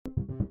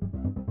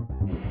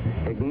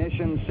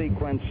Ignition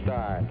sequence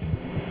starts.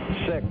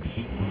 6,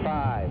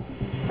 5,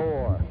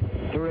 4,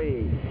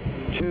 3,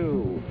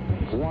 2,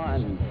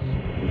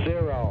 1,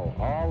 0.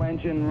 All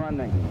engine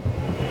running.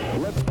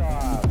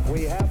 Liftoff.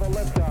 We have a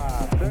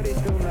liftoff.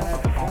 32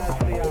 minutes past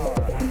the hour.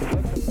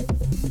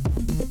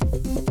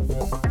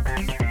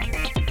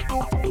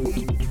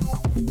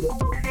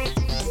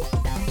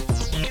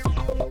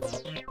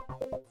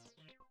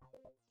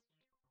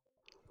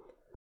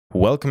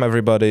 Welcome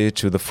everybody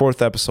to the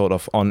fourth episode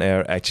of On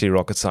Air Actually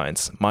Rocket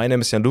Science. My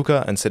name is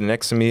Gianluca, and sitting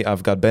next to me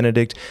I've got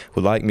Benedict, who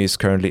like me is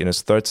currently in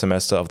his third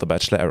semester of the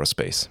Bachelor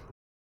Aerospace.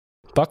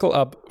 Buckle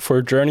up for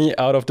a journey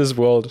out of this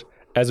world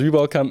as we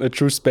welcome a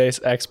true space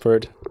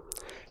expert.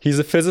 He's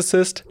a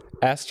physicist,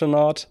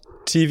 astronaut,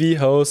 TV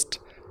host,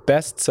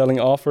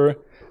 best-selling author,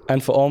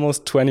 and for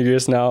almost 20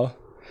 years now,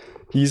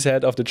 he's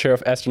head of the chair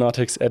of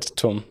astronautics at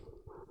TUM.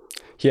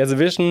 He has a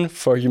vision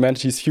for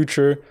humanity's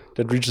future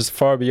that reaches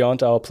far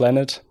beyond our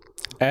planet,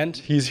 and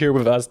he's here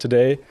with us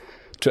today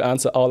to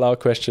answer all our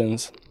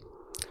questions.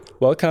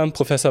 Welcome,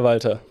 Professor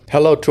Walter.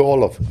 Hello to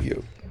all of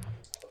you.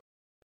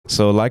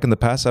 So like in the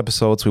past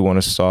episodes, we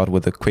want to start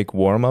with a quick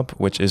warm-up,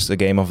 which is a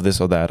game of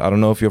this or that. I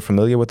don't know if you're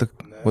familiar with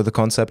the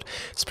concept.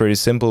 It's pretty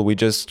simple. We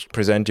just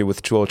present you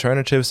with two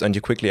alternatives, and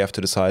you quickly have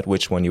to decide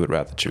which one you would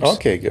rather choose.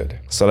 Okay, good.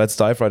 So let's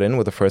dive right in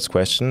with the first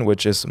question,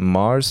 which is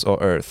Mars or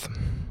Earth?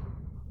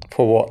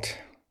 For what?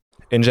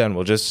 In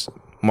general, just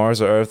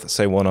Mars or Earth,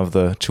 say one of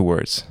the two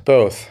words.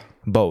 Both.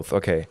 Both,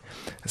 okay.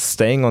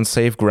 Staying on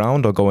safe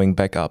ground or going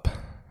back up?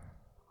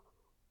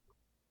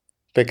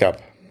 Back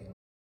up.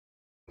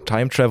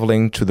 Time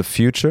traveling to the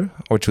future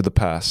or to the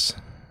past?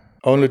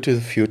 Only to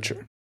the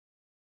future.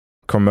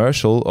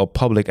 Commercial or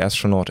public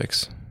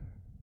astronautics?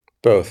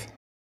 Both.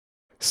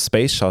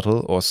 Space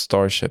shuttle or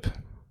Starship?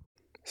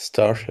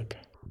 Starship.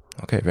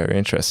 Okay, very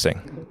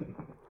interesting.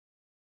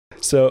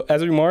 So,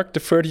 as we mark the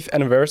 30th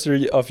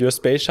anniversary of your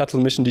Space Shuttle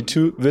Mission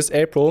D2 this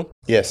April,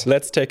 Yes.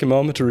 let's take a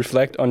moment to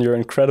reflect on your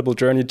incredible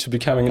journey to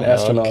becoming an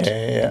astronaut.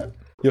 Okay, yeah.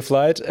 Your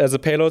flight as a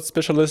payload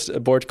specialist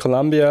aboard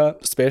Columbia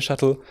Space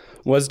Shuttle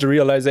was the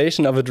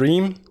realization of a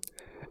dream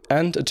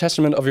and a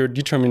testament of your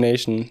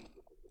determination.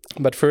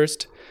 But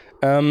first,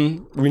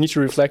 we need to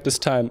reflect this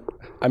time.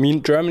 I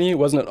mean, Germany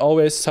was not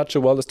always such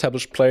a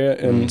well-established player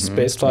in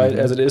spaceflight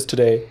as it is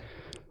today.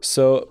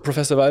 So,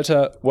 Professor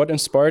Walter, what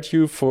inspired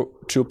you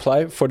to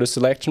apply for the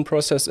selection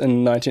process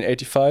in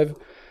 1985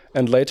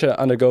 and later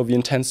undergo the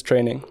intense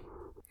training?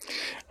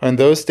 In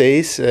those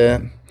days,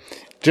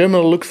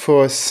 Germany looked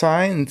for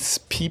science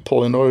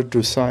people in order to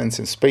do science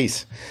in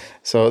space.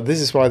 So this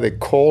is why they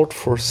called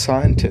for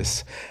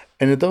scientists.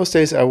 And in those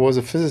days, I was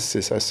a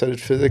physicist. I studied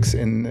physics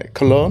in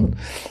Cologne.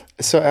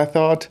 So I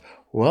thought,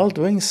 well,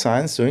 doing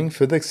science, doing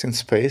physics in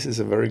space is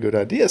a very good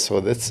idea.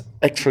 So that's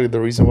actually the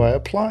reason why I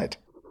applied.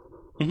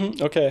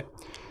 Okay,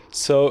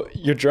 so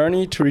your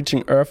journey to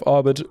reaching Earth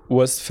orbit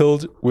was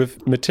filled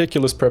with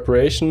meticulous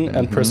preparation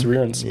and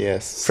perseverance.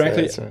 Yes.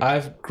 Frankly, I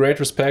have great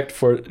respect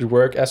for the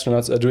work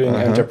astronauts are doing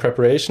and their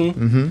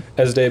preparation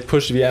as they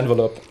push the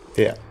envelope.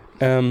 Yeah.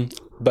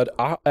 But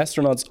are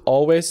astronauts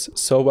always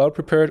so well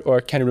prepared, or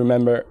can you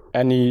remember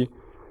any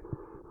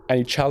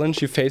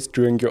challenge you faced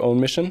during your own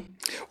mission?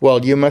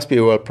 Well, you must be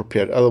well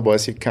prepared,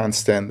 otherwise you can't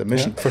stand the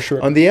mission. Yeah, for sure.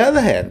 On the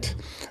other hand,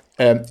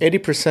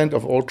 80%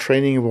 of all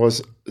training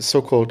was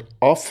so-called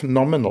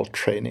off-nominal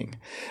training,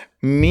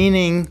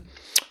 meaning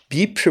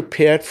be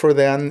prepared for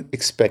the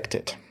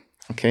unexpected,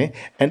 okay?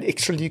 And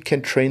actually you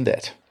can train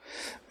that.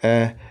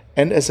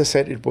 And as I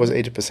said, it was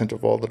 80%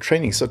 of all the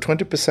training. So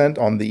 20%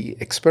 on the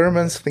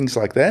experiments, things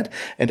like that,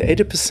 and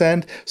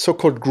 80%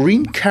 so-called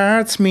green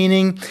cards,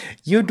 meaning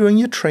you're doing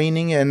your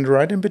training and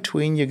right in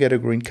between you get a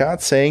green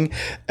card saying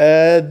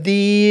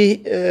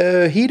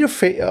the heater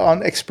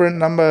on experiment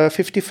number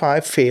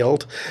 55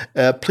 failed.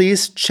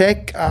 Please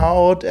check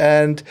out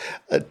and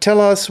tell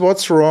us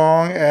what's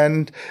wrong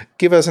and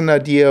give us an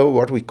idea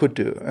what we could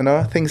do,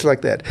 things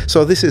like that.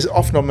 So this is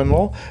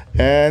off-nominal,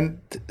 and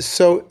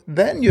so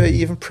then you're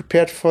even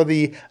prepared for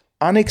the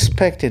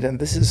unexpected, and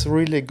this is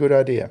really a good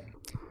idea.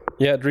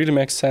 Yeah, it really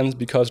makes sense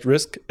because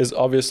risk is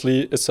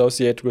obviously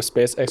associated with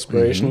space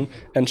exploration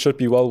and should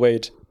be well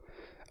weighed.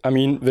 I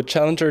mean, the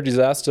Challenger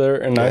disaster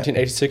in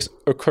 1986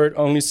 occurred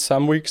only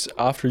some weeks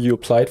after you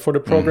applied for the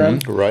program.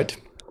 Right.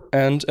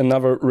 And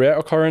another rare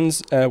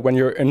occurrence, when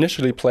your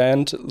initially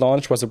planned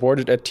launch was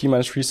aborted at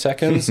T-3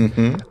 seconds,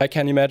 I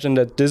can imagine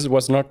that this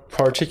was not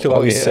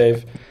particularly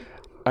safe.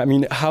 I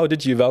mean, how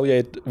did you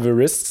evaluate the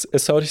risks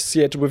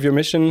associated with your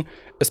mission,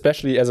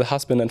 especially as a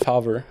husband and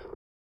father?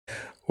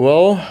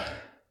 Well,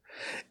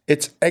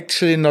 it's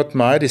actually not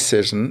my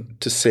decision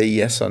to say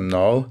yes or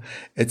no.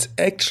 It's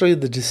actually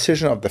the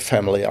decision of the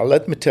family.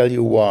 Let me tell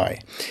you why.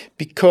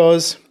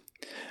 Because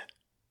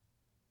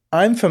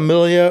I'm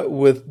familiar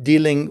with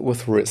dealing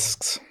with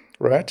risks,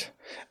 right?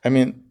 I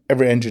mean,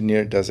 every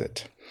engineer does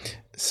it.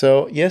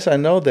 So, yes, I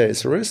know there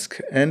is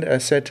risk. And I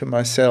said to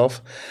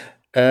myself,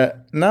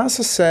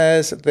 NASA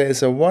says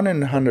there's a 1 in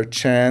 100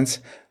 chance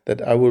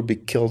that I will be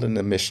killed in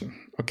the mission.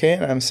 Okay,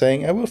 and I'm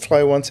saying I will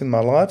fly once in my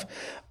life.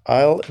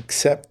 I'll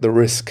accept the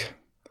risk.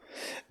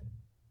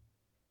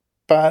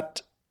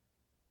 But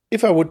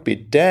if I would be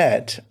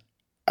dead,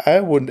 I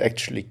wouldn't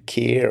actually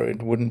care.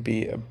 It wouldn't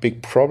be a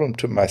big problem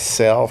to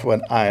myself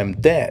when I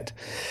am dead.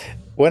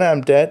 When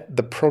I'm dead,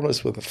 the problem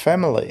is with the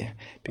family,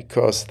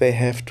 because they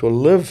have to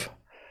live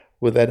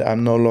with that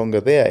I'm no longer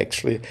there,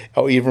 actually,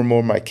 or even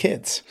more my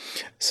kids.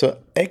 So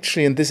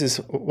actually, and this is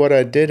what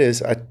I did,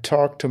 is I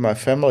talked to my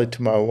family,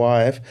 to my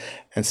wife,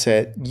 and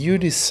said, you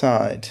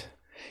decide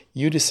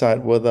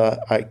whether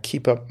I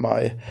keep up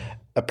my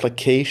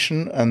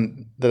application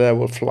and that I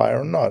will fly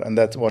or not. And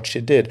that's what she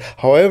did.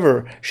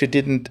 However, she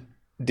didn't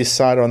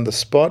decide on the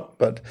spot,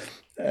 but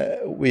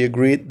we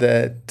agreed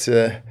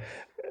that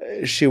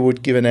she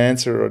would give an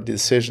answer or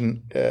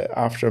decision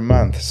after a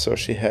month. So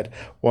she had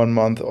 1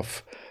 month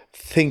of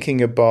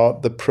thinking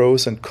about the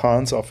pros and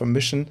cons of a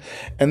mission.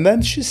 And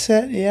then she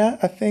said, yeah,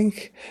 I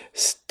think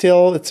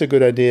still it's a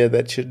good idea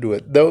that you do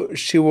it. Though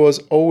she was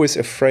always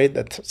afraid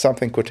that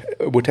something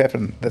would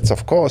happen, that's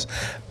of course.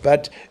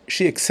 But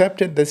she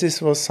accepted that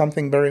this was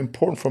something very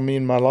important for me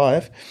in my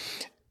life.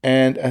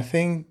 And I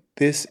think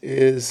this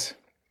is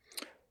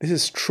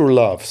true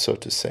love, so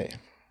to say.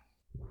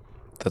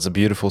 That's a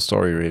beautiful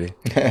story, really.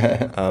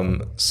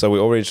 So we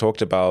already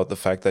talked about the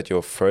fact that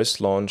your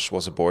first launch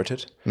was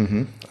aborted.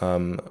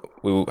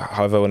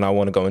 However, we now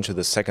want to go into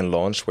the second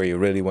launch where you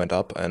really went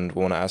up, and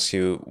we want to ask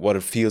you what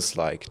it feels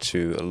like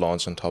to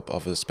launch on top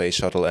of a space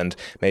shuttle, and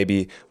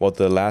maybe what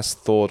the last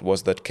thought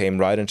was that came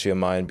right into your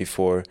mind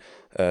before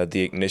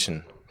the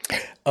ignition.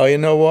 Oh, you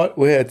know what?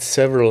 We had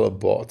several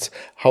aborts.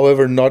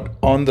 However, not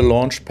on the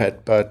launch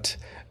pad, but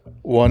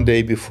 1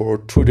 day before,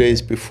 2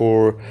 days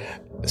before.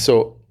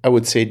 So I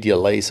would say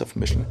delays of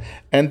mission.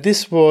 And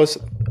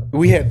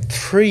we had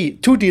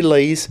 2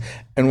 delays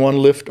and 1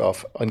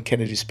 liftoff on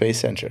Kennedy Space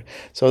Center.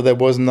 So there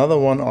was another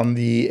one on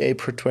the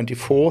April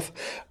 24th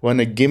when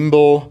a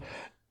gimbal,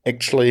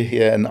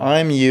 actually an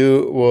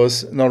IMU,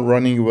 was not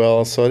running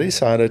well. So I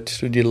decided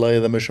to delay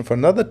the mission for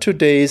another 2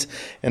 days.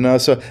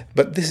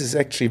 But this is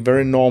actually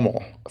very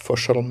normal for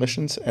shuttle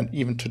missions and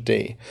even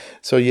today.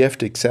 So you have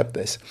to accept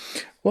this.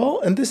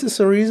 Well, and this is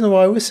the reason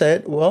why we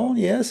said, well,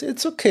 yes,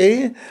 it's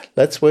okay.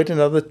 Let's wait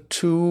another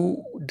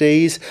 2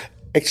 days.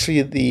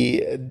 Actually,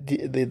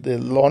 the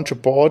launch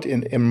abort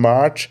in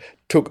March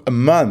took a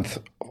month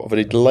of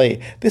a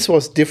delay. This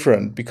was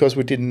different because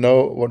we didn't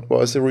know what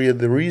was the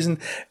reason.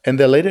 And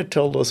they later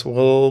told us,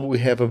 well, we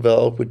have a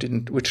valve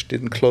which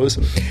didn't close.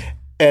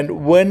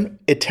 And when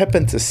it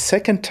happened the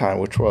second time,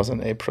 which was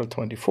on April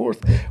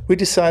 24th, we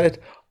decided,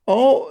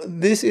 oh,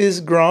 this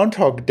is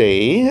Groundhog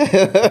Day.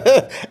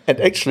 And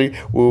actually,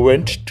 we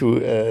went to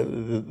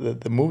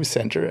the movie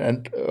center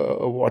and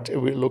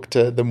we looked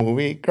at the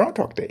movie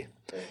Groundhog Day.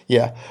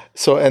 Yeah.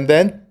 So, and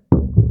then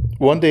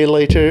 1 day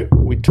later,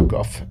 we took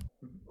off.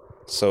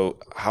 So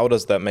how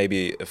does that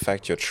maybe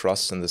affect your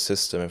trust in the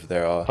system if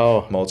there are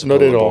multiple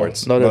not at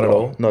aborts? Not at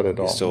all. Not at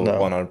all. You still no.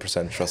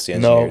 100% trust the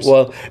engineers? No,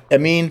 well, I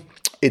mean,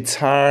 it's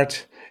hard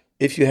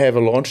if you have a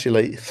launch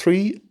delay,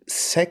 3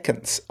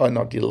 seconds, or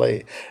not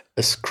delay,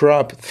 a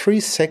scrub 3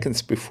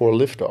 seconds before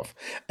liftoff.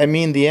 I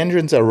mean, the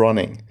engines are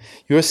running.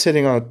 You're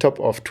sitting on top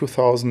of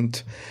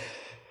 2,000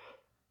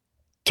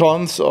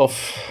 tons of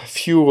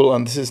fuel,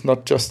 and this is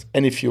not just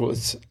any fuel,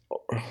 it's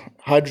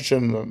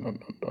hydrogen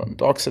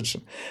and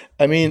oxygen.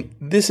 I mean,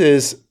 this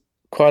is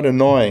quite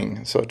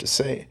annoying, so to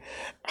say.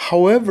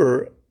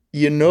 However,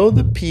 you know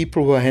the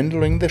people who are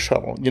handling the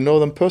shuttle, you know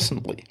them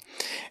personally,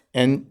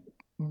 and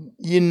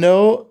you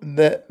know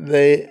that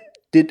they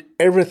did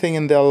everything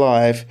in their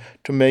life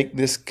to make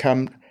this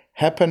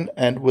happen,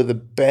 and with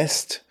the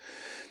best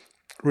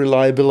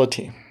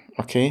reliability.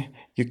 Okay,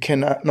 you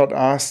cannot not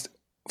ask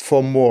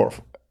for more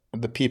of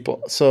the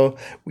people. So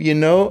you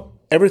know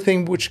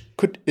everything which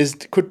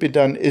could be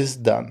done is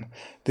done.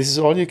 This is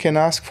all you can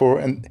ask for,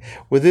 and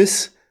with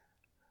this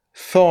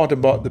thought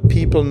about the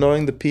people,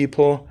 knowing the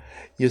people,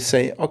 you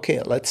say,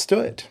 okay, let's do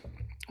it.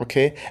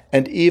 Okay,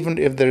 and even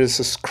if there is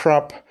a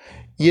scrub,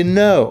 you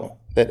know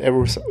that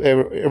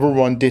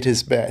everyone did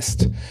his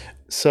best.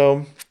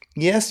 So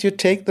yes, you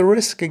take the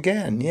risk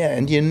again, yeah,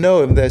 and you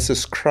know if there's a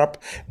scrub,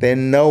 they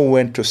know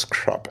when to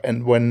scrub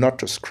and when not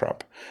to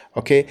scrub.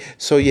 Okay,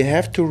 so you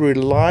have to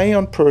rely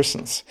on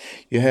persons.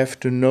 You have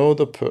to know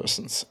the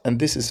persons, and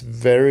this is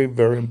very,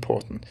 very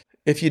important.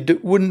 If you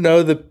wouldn't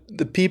know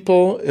the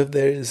people, if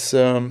there is,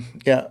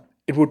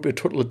 it would be a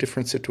totally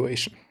different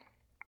situation.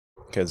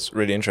 Okay, it's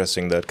really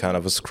interesting that kind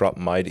of a scrub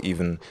might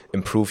even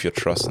improve your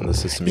trust in the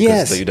system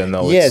because you don't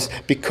know. Yes,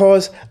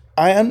 because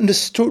I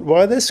understood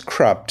why they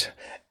scrubbed,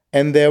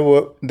 and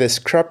the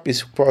scrub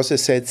is because they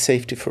said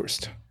safety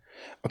first.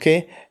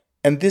 Okay,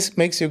 and this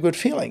makes you a good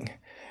feeling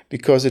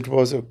because it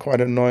was a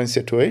quite annoying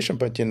situation,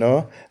 but you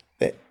know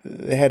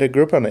they had a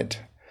grip on it.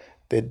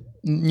 They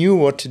knew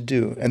what to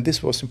do, and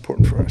this was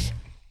important for us.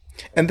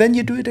 And then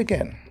you do it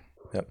again.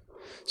 Yep.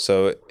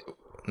 So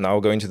now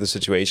going to the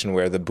situation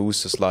where the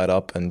boosters light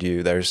up and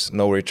there's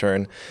no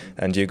return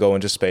and you go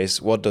into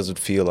space, what does it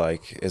feel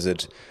like? Is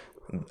it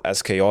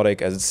as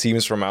chaotic as it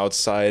seems from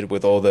outside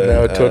with all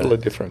the totally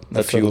different.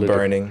 The fuel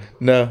burning?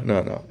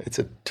 No. It's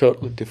a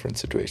totally different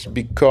situation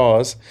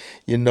because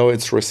you know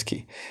it's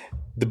risky.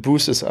 the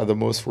boosters are the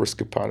most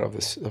risky part of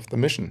the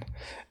mission,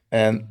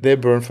 and they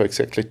burn for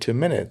exactly 2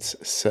 minutes.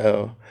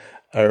 So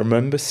I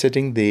remember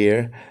sitting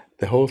there,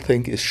 the whole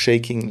thing is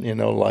shaking,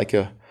 like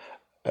a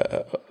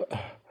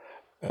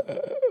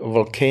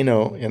volcano,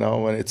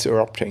 when it's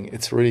erupting.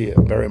 It's really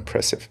very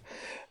impressive.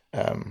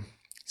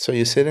 So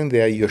you're sitting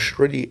there, you're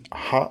really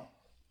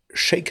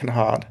shaken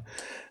hard,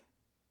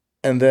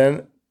 and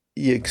then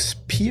you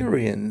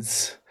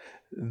experience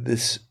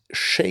this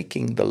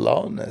shaking, the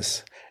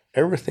loudness,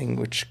 everything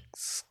which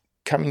is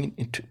coming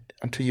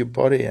into your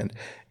body, and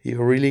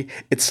you really,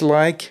 it's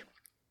like,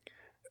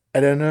 I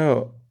don't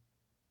know,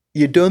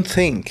 you don't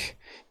think,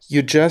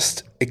 you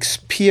just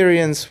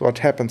experience what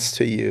happens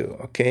to you,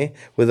 okay,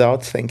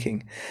 without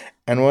thinking.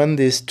 And when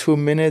these 2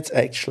 minutes,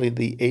 actually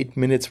the 8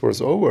 minutes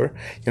was over,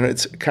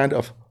 it's kind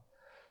of,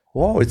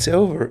 wow, it's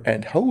over,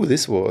 and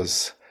this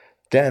was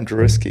damned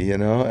risky,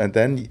 and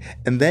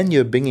then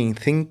you're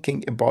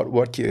thinking about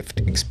what you've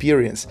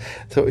experienced.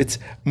 So it's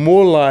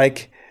more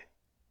like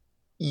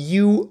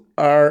you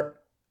are,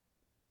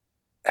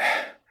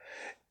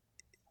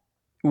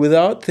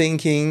 without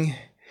thinking,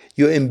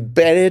 you're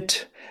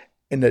embedded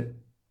in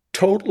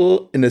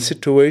a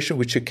situation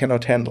which you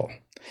cannot handle.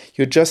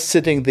 You're just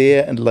sitting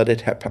there and let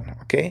it happen,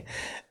 okay?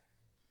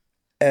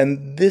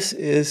 And this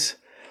is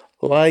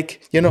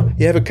like, you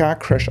have a car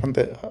crash on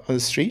the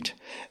street,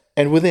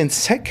 and within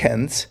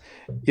seconds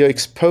you're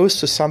exposed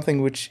to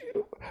something which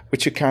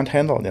you can't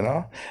handle,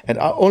 and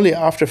only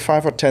after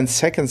 5 or 10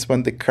 seconds,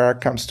 when the car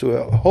comes to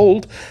a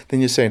halt, then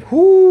you're saying,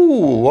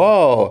 "Ooh,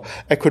 wow,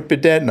 I could be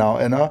dead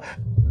now,"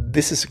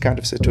 This is the kind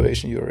of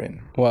situation you're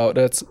in. Wow,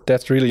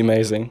 that's really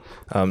amazing.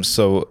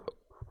 So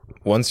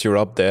once you're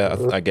up there,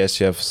 I guess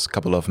you have a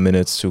couple of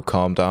minutes to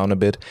calm down a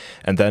bit,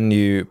 and then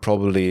you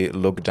probably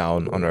look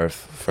down on Earth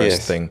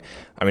first thing.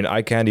 I mean,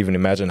 I can't even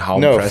imagine how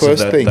impressive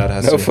that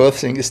has to be. First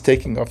thing is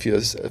taking off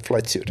your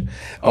flight suit.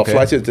 Or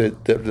flight suit,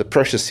 the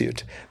pressure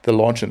suit, the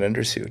launch and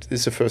entry suit. This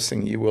is the first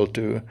thing you will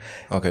do.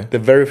 Okay. The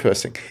very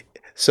first thing.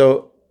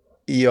 So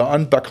you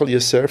unbuckle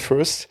yourself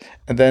first,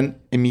 and then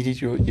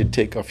immediately you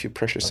take off your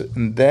pressure suit.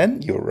 And then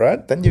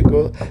then you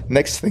go,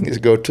 next thing is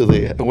go to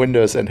the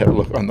windows and have a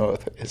look on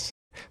Earth.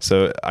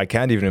 So I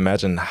can't even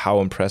imagine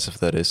how impressive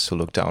that is to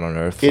look down on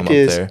Earth from up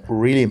there. It is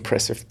really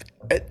impressive.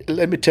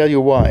 Let me tell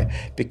you why.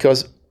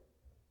 Because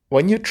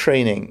when you're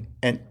training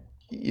and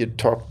you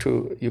talk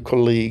to your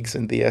colleagues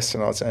and the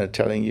astronauts and are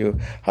telling you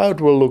how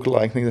it will look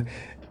like,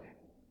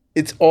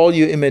 it's all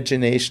your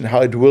imagination,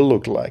 how it will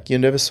look like. You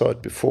never saw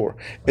it before.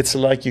 It's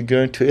like you're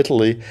going to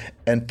Italy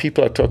and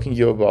people are talking to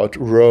you about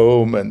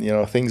Rome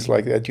and things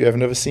like that. You have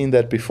never seen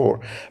that before.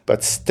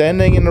 But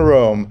standing in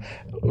Rome,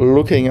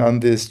 looking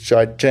on this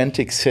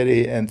gigantic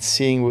city and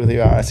seeing with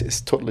your eyes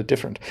is totally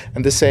different.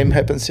 And the same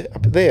happens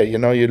up there.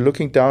 You're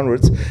looking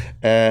downwards,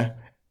 and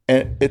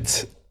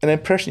it's an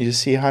impression. You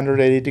see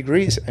 180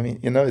 degrees. I mean,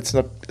 it's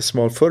not a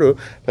small photo,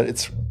 but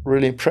it's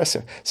really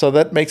impressive. So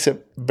that makes a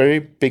very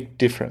big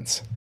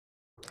difference.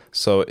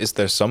 So is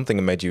there something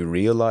that made you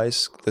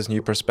realize this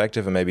new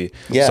perspective, and maybe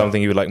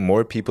something you would like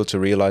more people to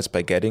realize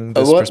by getting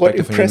this perspective?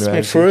 What impressed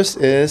me first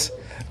is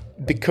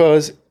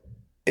because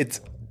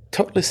it's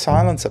totally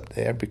silence up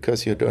there,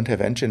 because you don't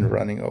have engine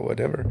running or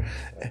whatever.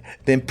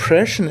 The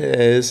impression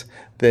is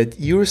that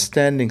you're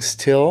standing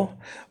still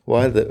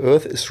while the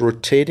Earth is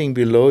rotating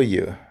below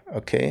you,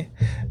 okay?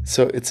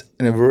 So it's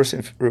an inverse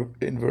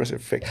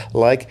effect,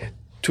 like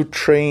two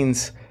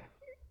trains,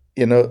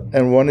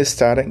 and one is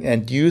starting,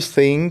 and you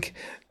think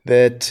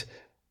that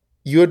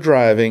you're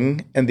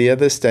driving and the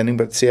other is standing,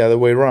 but it's the other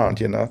way around,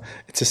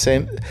 It's the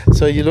same.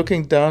 So you're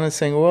looking down and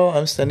saying, well,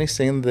 I'm standing,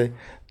 saying the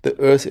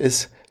Earth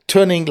is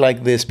turning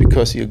like this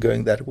because you're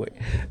going that way.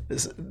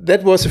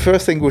 That was the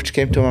first thing which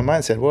came to my mind.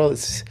 I said, well,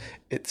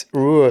 it's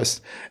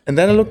reversed. And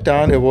then I looked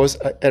down,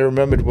 I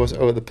remember it was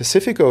over the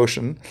Pacific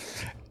Ocean.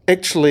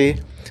 Actually,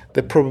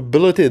 the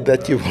probability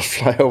that you will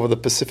fly over the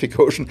Pacific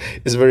Ocean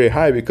is very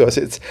high, because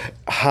it's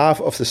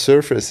half of the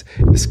surface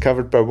is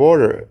covered by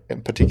water,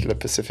 in particular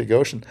Pacific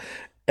Ocean.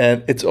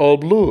 And it's all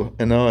blue,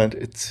 and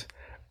it's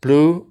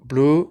blue,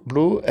 blue,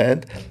 blue,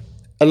 and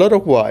a lot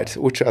of white,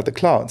 which are the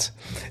clouds.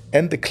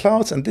 And the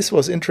clouds, and this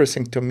was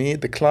interesting to me,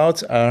 the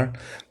clouds are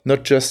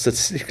not just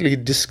statistically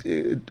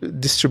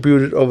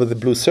distributed over the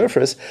blue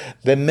surface,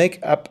 they make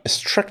up a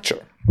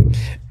structure.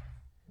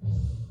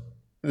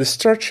 The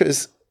structure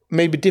is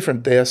maybe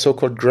different. They are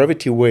so-called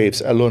gravity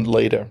waves, I learned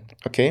later,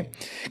 okay?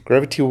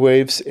 Gravity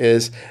waves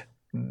is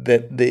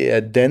that they are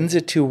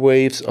density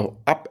waves of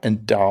up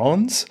and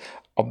downs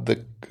of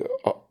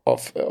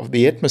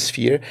the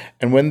atmosphere,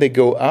 and when they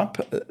go up,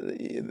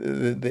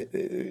 the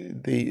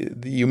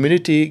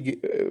humidity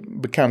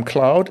become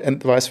cloud,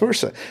 and vice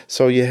versa.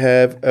 So you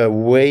have a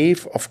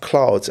wave of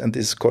clouds, and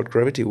this is called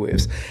gravity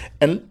waves.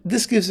 And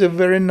this gives a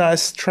very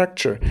nice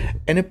structure.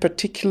 And in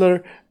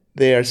particular,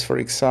 there's, for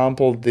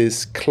example,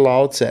 these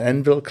clouds and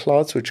anvil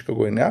clouds which are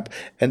going up,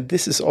 and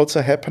this is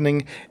also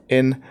happening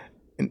in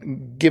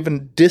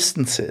given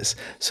distances.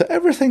 So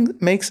everything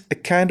makes a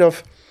kind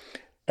of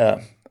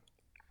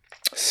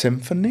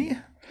symphony,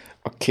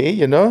 okay,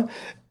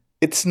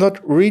 it's not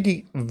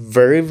really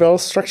very well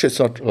structured. It's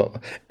not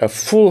a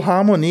full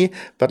harmony,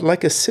 but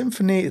like a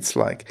symphony, it's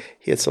like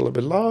here it's a little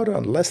bit louder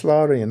and less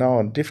louder,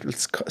 and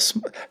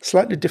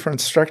slightly different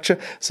structure.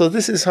 So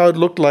this is how it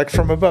looked like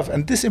from above.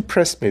 And this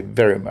impressed me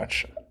very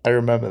much. I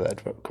remember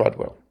that quite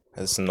well.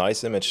 It's a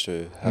nice image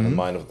to have in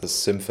mind of the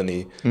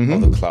symphony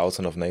of the clouds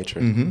and of nature.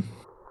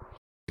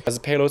 As a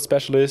payload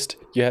specialist,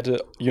 you had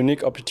a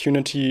unique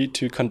opportunity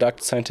to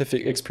conduct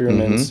scientific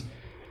experiments.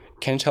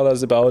 Can you tell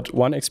us about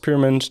one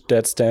experiment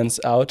that stands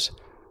out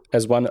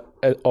as one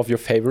of your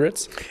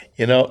favorites?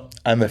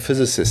 I'm a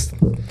physicist,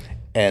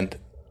 and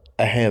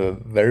I have a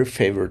very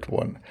favorite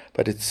one,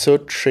 but it's so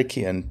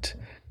tricky and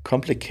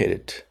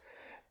complicated.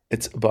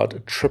 It's about a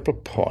triple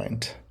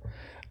point.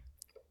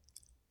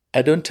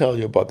 I don't tell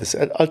you about this.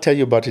 I'll tell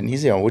you about an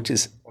easy one, which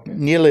is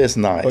nearly as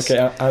nice.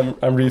 Okay,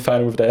 I'm really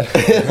fine with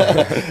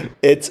that.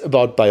 It's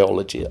about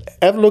biology.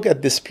 Have a look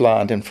at this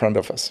plant in front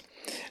of us.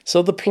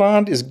 So the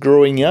plant is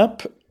growing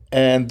up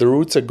and the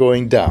roots are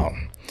going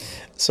down.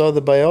 So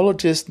the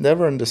biologist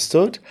never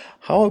understood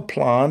how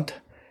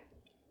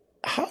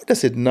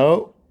does it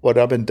know what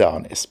up and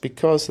down is?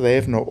 Because they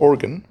have no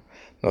organ,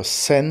 no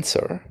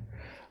sensor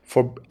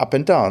for up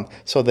and down.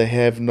 So they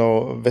have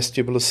no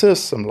vestibular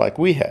system like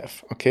we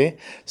have, okay?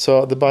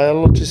 So the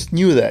biologists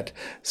knew that.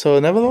 So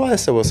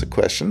nevertheless, there was a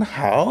question,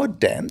 how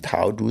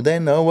do they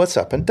know what's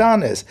up and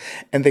down is?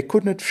 And they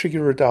could not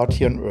figure it out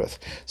here on Earth.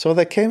 So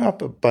they came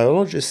up, a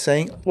biologist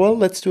saying, well,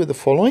 let's do the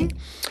following.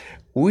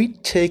 We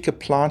take a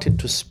plant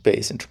into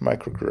space, into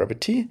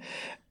microgravity.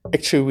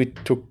 Actually, we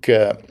took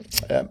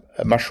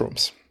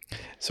mushrooms.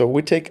 So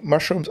we take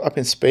mushrooms up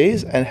in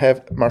space and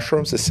have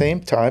mushrooms the same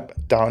type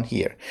down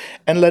here.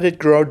 And let it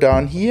grow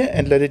down here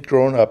and let it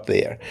grow up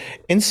there.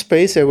 In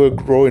space, they will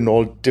grow in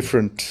all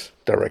different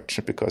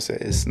directions because there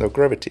is no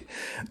gravity.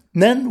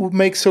 Then we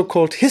make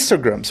so-called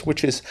histograms,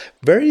 which is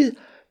very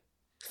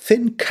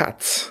thin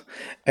cuts.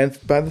 And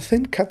by the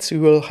thin cuts, you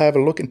will have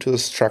a look into the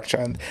structure.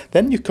 And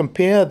then you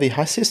compare the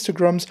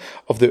histograms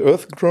of the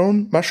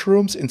Earth-grown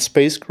mushrooms and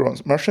space-grown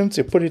mushrooms.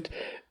 You put it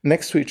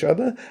next to each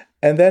other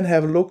and then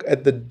have a look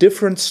at the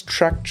different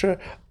structure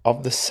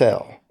of a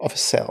cell.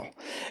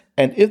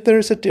 And if there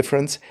is a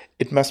difference,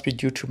 it must be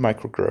due to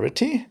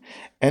microgravity,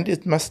 and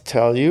it must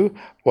tell you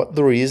what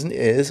the reason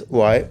is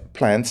why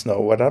plants know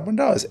what up and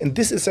down is. And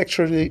this is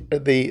actually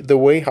the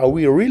way how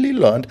we really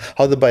learned,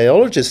 how the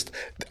biologists,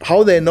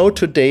 how they know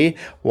today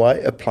why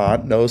a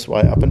plant knows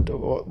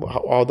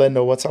how they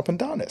know what's up and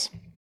down is.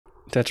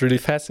 That's really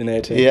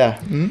fascinating. Yeah.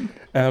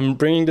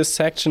 Bringing this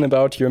section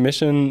about your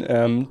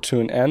mission to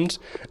an end,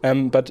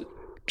 but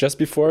just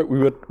before, we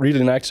would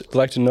really like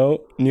to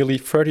know, nearly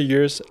 30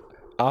 years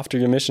after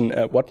your mission,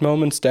 what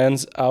moment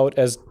stands out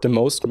as the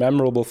most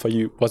memorable for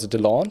you? Was it the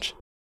launch?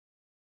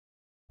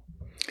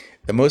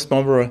 The most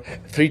memorable,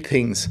 three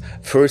things.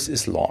 First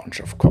is launch,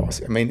 of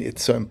course. I mean,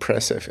 it's so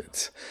impressive.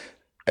 It's,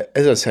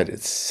 as I said,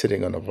 it's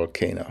sitting on a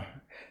volcano.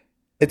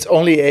 It's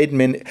only 8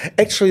 minutes.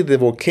 Actually, the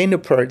volcano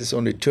part is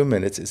only 2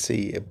 minutes. It's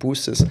the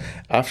boosters.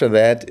 After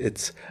that,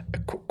 it's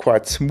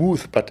quite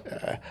smooth, but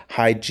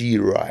high G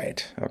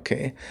ride.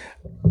 Okay,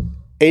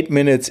 8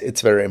 minutes.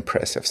 It's very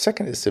impressive.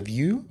 Second is the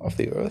view of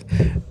the Earth,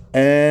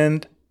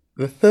 and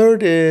the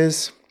third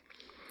is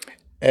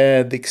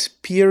the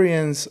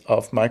experience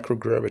of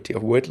microgravity,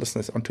 of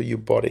weightlessness onto your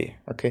body.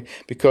 Okay,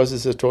 because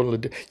it's a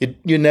totally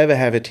you never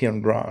have it here on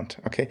ground.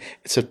 Okay,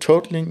 it's a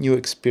totally new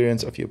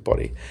experience of your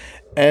body,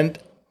 and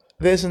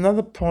there's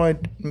another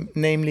point,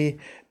 namely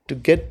to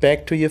get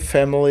back to your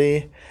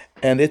family,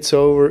 and it's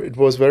over. It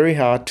was very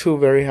hard, 2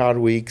 very hard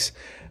weeks,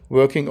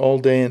 working all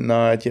day and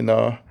night,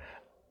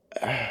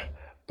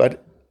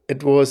 but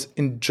it was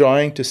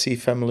enjoying to see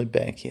family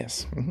back,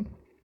 yes.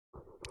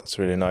 That's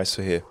really nice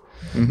to hear.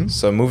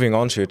 So moving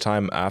on to your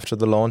time after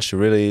the launch, you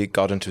really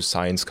got into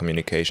science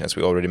communication. As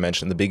we already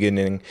mentioned in the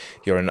beginning,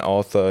 you're an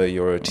author,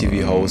 you're a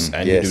TV host,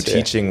 and you do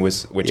teaching,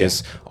 which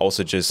is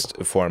also just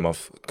a form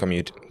of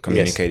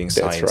communicating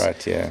science. That's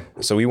right, yeah.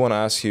 So we want to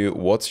ask you,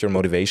 what's your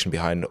motivation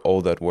behind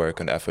all that work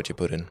and effort you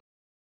put in?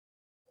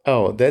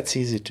 Oh, that's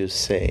easy to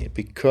say,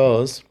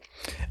 because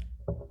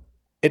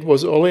it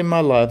was all in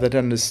my life that I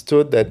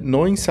understood that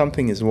knowing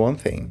something is one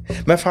thing.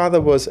 My father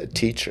was a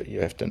teacher,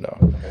 you have to know.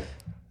 Okay.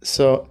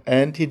 So,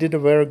 and he did a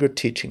very good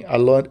teaching. I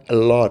learned a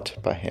lot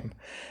by him.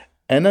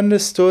 And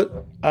understood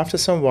after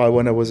some while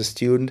when I was a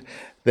student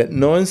that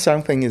knowing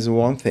something is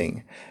one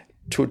thing.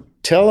 To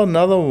tell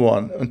another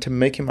one and to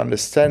make him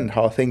understand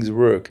how things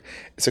work,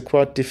 it's a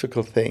quite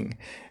difficult thing.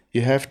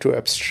 You have to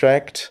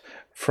abstract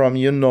from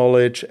your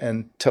knowledge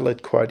and tell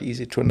it quite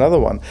easy to another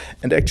one.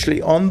 And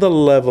actually on the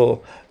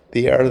level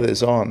the earth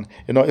is on.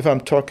 If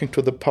I'm talking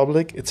to the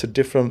public, it's a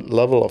different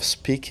level of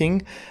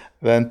speaking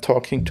than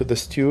talking to the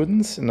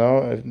students,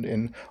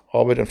 in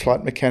orbit and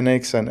flight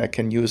mechanics, and I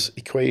can use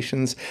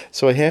equations.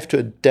 So I have to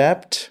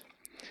adapt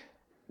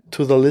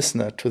to the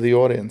listener, to the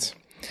audience.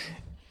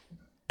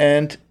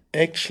 And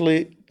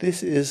actually,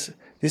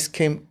 this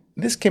came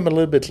a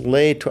little bit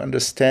late to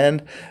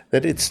understand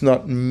that it's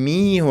not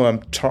me who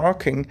I'm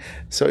talking.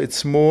 So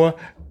it's more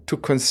to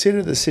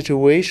consider the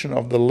situation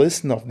of the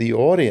listener, of the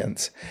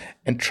audience,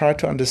 and try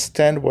to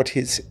understand what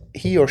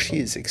he or she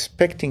is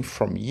expecting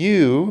from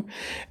you,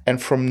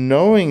 and from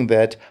knowing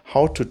that,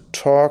 how to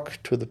talk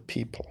to the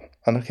people.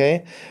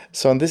 Okay,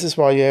 so and this is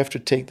why you have to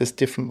take this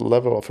different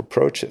level of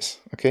approaches.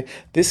 Okay,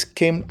 this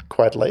came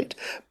quite late,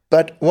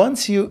 but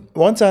once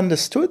I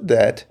understood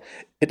that,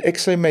 it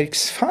actually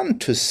makes fun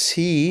to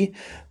see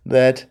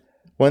that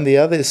when the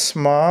other is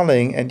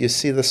smiling and you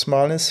see the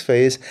smile in his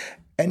face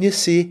and you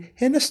see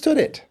he understood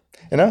it.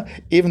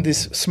 Even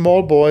these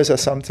small boys are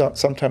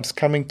sometimes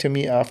coming to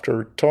me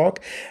after a talk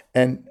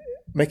and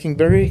making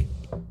very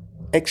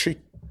actually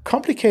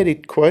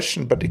complicated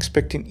question, but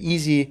expecting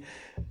easy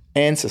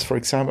answers. For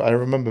example, I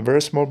remember a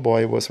very small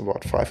boy, was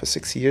about 5 or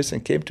 6 years,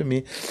 and came to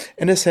me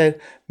and I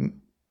said,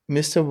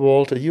 Mr.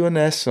 Walter, you're an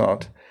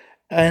astronaut.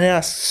 And I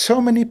asked so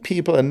many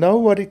people and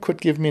nobody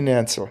could give me an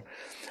answer.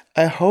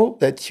 I hope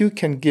that you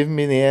can give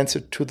me the answer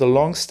to the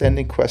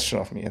long-standing question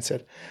of me. And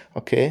said,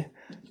 okay,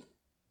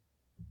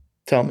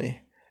 tell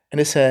me. And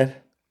he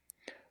said,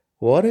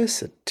 what is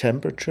the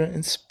temperature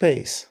in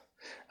space?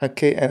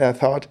 Okay, and I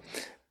thought,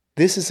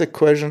 this is a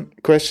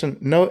question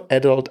no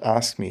adult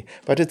asked me,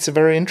 but it's a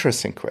very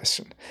interesting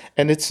question.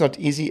 And it's not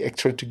easy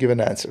actually to give an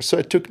answer. So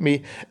it took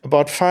me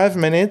about 5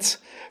 minutes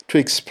to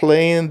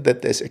explain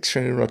that there's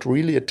actually not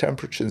really a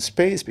temperature in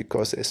space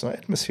because there's no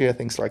atmosphere,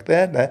 things like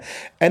that.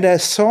 And I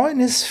saw in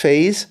his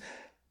face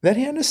that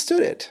he understood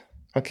it,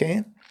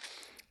 okay?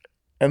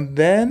 And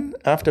then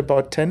after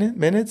about 10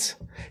 minutes,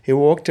 he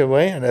walked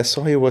away and I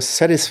saw he was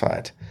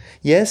satisfied.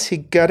 Yes, he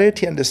got it,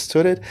 he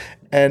understood it.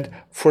 And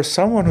for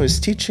someone who is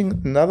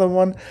teaching another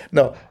one,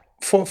 no,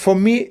 for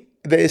me,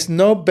 there is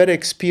no better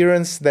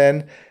experience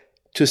than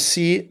to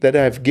see that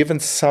I've given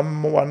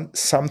someone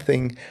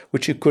something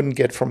which you couldn't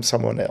get from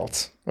someone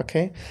else,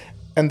 okay?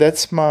 And I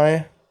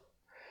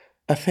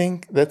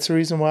think that's the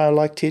reason why I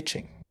like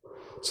teaching.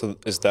 So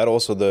is that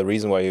also the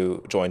reason why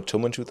you joined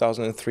TUM in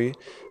 2003?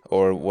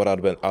 Or what are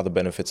the other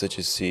benefits that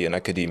you see in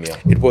academia?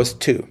 It was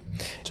 2.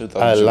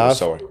 I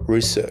love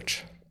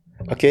research,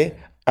 okay?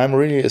 I'm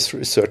really a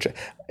researcher.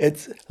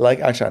 It's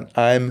like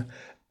Einstein.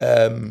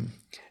 I'm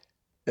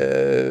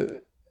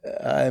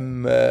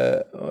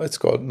what's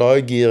called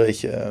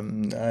neugierig.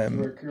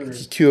 I'm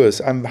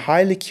curious. I'm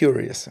highly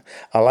curious.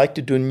 I like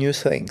to do new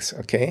things.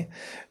 Okay,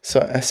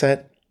 so I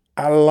said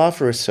I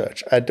love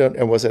research. I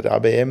was at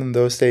IBM in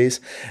those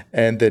days,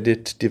 and they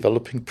did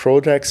developing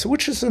projects,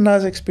 which is a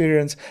nice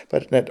experience,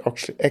 but not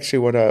actually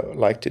what I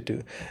like to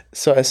do.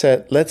 So I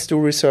said, let's do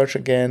research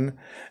again,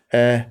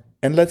 and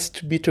let's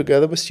be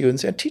together with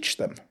students and teach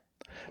them.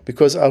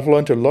 Because I've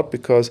learned a lot,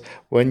 because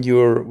when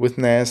you're with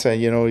NASA,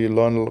 you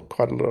learn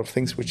quite a lot of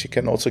things which you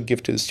can also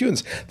give to the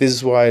students. This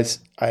is why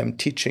I'm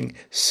teaching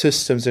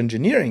systems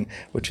engineering,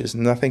 which has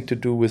nothing to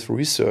do with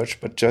research,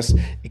 but just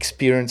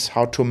experience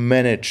how to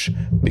manage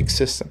big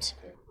systems.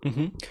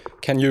 Mm-hmm.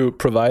 Can you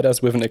provide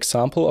us with an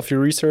example of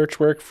your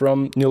research work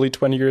from nearly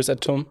 20 years at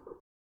TUM?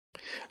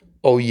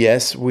 Oh,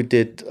 yes, we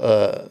did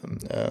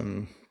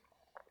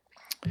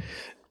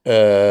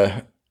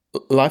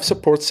life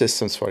support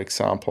systems, for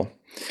example.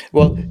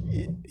 Well,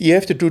 you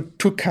have to do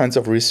 2 kinds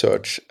of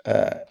research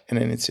in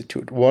an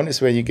institute. One is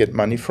where you get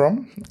money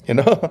from,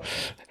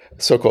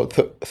 so-called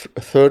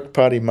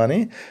third-party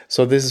money.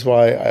 So this is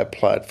why I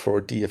applied for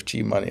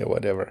DFG money or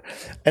whatever.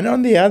 And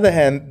on the other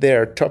hand,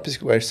 there are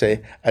topics where I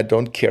say, I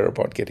don't care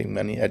about getting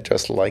money. I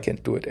just like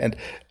and do it. And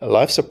a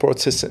life support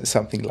system is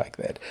something like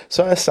that.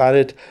 So I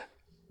started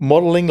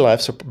modeling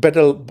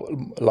better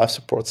life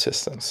support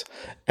systems.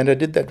 And I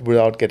did that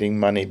without getting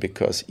money,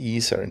 because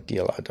ESA and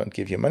DLR don't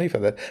give you money for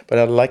that, but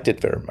I liked it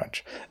very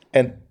much.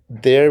 And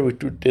there we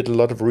did a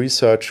lot of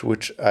research,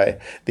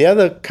 the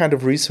other kind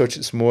of research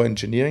is more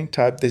engineering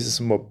type. This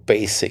is more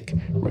basic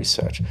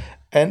research.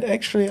 And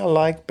actually I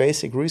like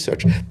basic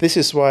research. This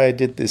is why I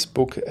did this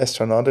book,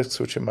 Astronautics,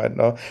 which you might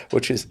know,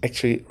 which is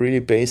actually really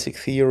basic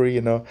theory,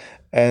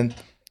 and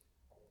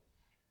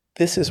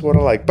this is what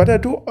I like. But I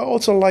do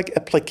also like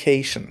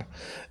application.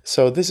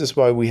 So this is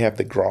why we have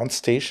the ground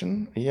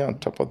station here on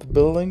top of the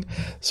building.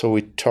 So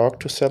we talk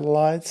to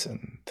satellites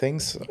and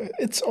things.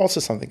 It's also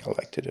something I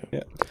like to do.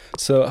 Yeah.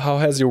 So how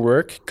has your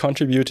work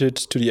contributed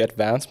to the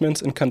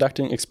advancements in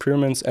conducting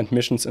experiments and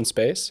missions in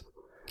space?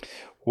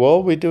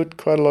 Well, we did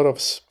quite a lot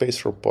of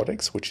space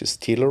robotics, which is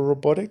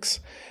telerobotics,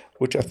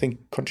 which I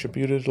think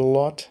contributed a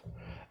lot.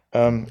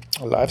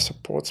 Life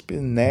support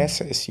spin.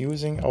 NASA is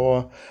using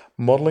our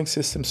modeling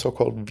system,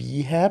 so-called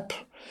VHAP,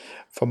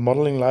 for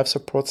modeling life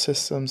support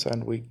systems,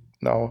 and we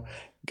now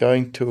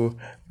going to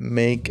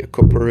make a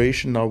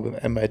cooperation now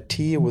with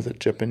MIT, with a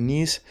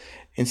Japanese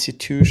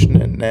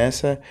institution, and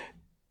NASA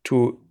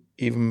to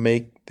even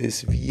make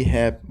this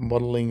VHAP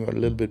modeling a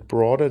little bit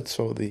broader,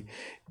 so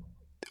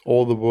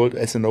all the world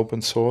as an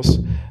open source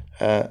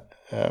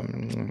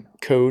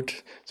code,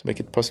 to make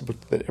it possible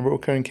that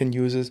everyone can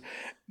use it.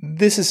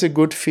 This is a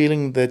good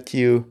feeling that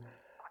you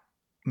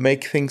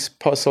make things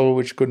possible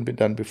which couldn't be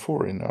done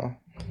before,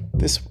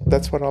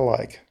 That's what I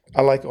like.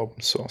 I like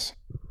open source.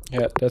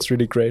 Yeah, that's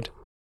really great.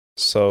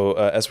 So,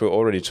 as we're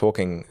already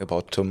talking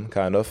about TUM,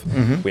 kind of,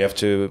 we have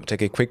to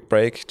take a quick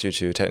break due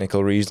to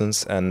technical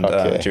reasons. And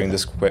during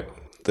this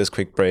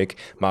quick break,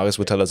 Marius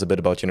will tell us a bit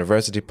about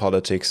university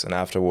politics, and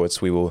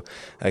afterwards we will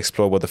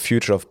explore what the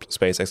future of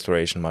space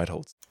exploration might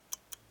hold.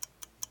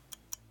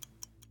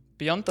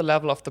 Beyond the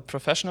level of the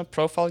professional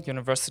profile,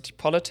 university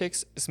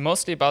politics is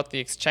mostly about the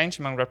exchange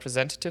among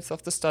representatives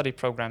of the study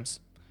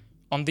programs.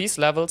 On these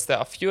levels, there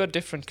are fewer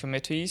different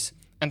committees,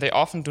 and they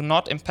often do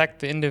not impact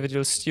the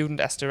individual student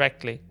as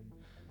directly.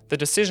 The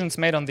decisions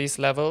made on these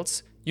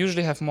levels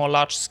usually have more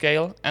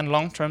large-scale and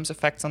long-term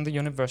effects on the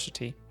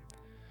university.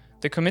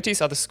 The committees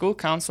are the School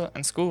Council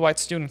and School-wide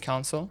Student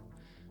Council,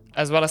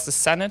 as well as the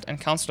Senate and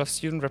Council of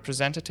Student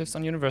Representatives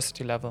on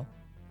university level.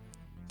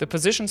 The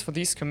positions for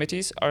these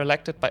committees are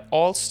elected by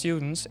all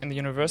students in the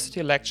university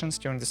elections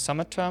during the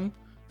summer term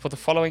for the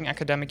following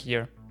academic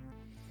year.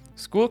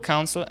 School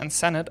Council and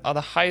Senate are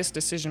the highest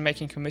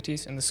decision-making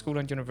committees in the school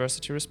and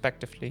university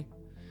respectively,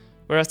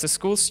 whereas the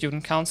School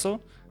Student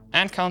Council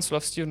and Council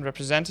of Student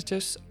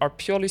Representatives are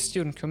purely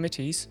student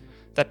committees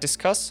that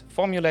discuss,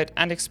 formulate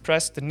and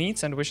express the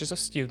needs and wishes of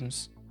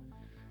students.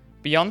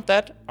 Beyond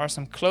that are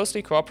some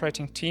closely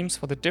cooperating teams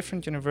for the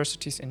different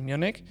universities in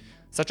Munich,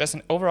 such as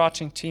an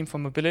overarching team for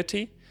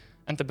mobility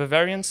and the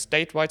Bavarian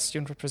statewide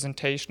student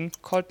representation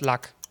called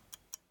LAC.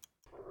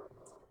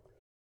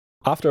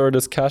 After our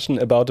discussion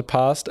about the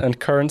past and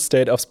current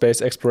state of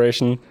space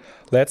exploration,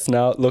 let's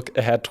now look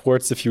ahead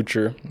towards the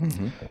future.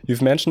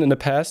 You've mentioned in the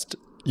past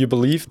you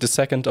believe the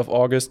 2nd of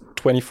August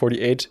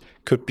 2048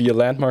 could be a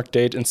landmark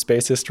date in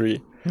space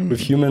history, with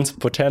humans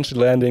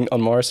potentially landing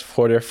on Mars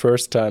for their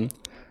first time.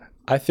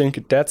 I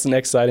think that's an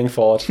exciting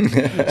thought.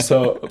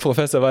 So,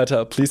 Professor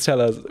Walter, please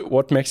tell us,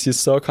 what makes you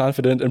so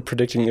confident in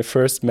predicting a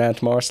first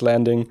manned Mars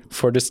landing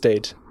for this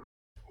date?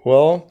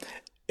 Well,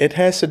 it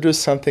has to do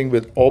something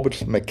with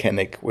orbital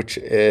mechanics, which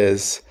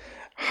is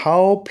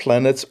how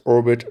planets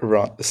orbit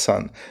around the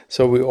sun.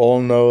 So we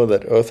all know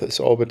that Earth is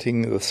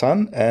orbiting the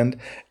sun, and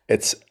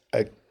it's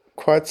a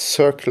quite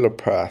circular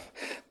path.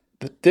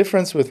 The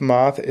difference with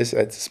Mars is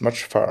that it's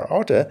much far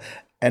outer,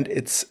 and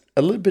it's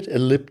a little bit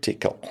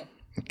elliptical.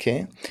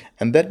 Okay,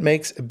 and that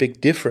makes a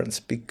big difference,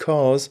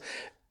 because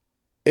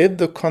if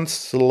the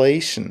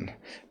constellation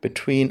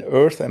between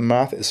Earth and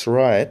Mars is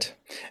right,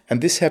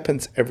 and this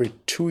happens every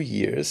 2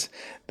 years,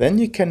 then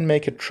you can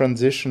make a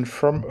transition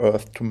from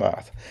Earth to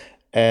Mars.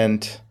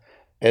 And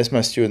as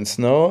my students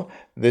know,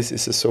 this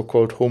is a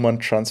so-called Hohmann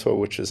transfer,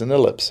 which is an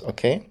ellipse.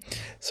 Okay,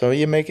 so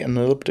you make an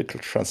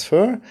elliptical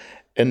transfer,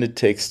 and it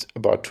takes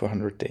about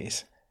 200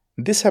 days.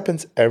 This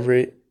happens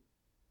every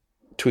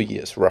 2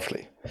 years,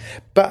 roughly.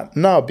 But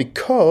now,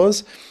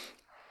 because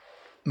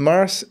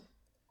Mars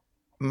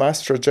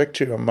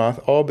trajectory or Mars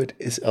orbit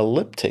is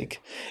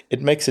elliptic,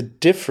 it makes a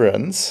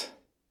difference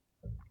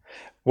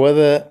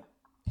whether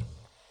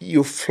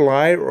you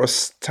fly or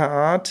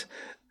start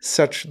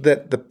such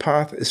that the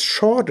path is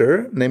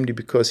shorter, namely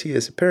because here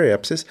is a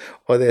periapsis,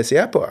 or there's the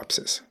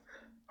apoapsis.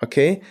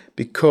 Okay,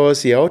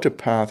 because the outer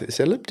path is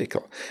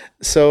elliptical.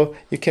 So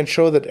you can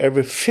show that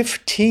every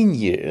 15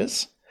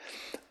 years,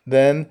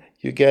 then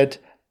you get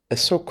a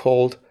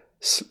so-called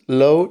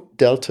low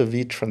delta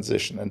V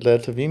transition. And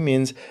delta V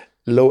means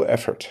low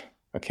effort,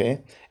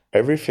 okay,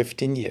 every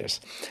 15 years.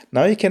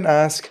 Now you can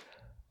ask,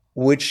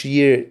 which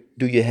year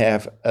do you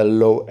have a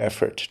low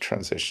effort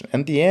transition?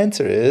 And the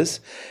answer is,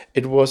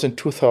 it was in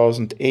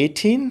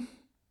 2018,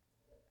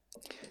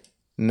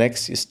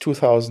 next is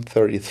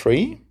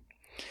 2033,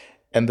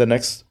 and the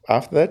next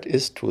after that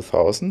is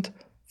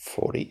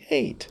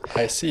 2048.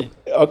 I see.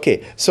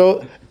 Okay,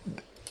 so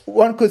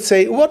one could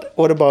say,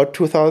 what about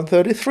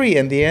 2033?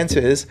 And the answer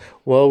is,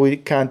 well, we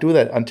can't do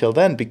that until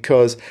then,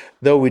 because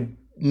though we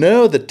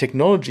know the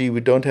technology, we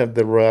don't have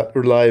the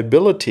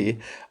reliability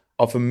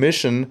of a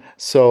mission.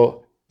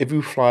 So if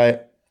we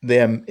fly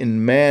them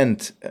in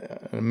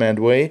a manned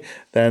way,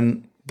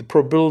 then the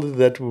probability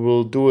that we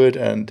will do it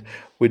and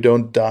we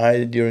don't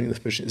die during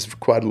this mission is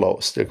quite low.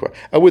 Still quite,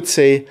 I would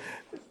say,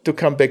 to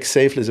come back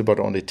safely is about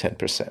only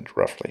 10%,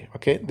 roughly.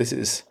 Okay, this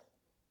is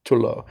too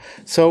low.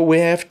 So we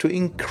have to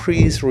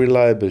increase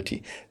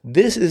reliability.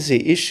 This is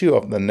the issue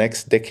of the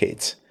next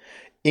decades.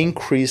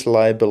 Increase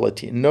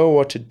reliability. Know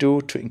what to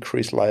do to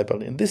increase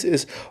reliability. And this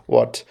is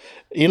what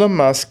Elon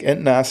Musk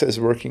and NASA is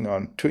working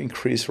on, to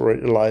increase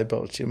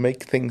reliability,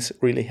 make things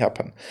really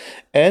happen.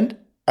 And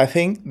I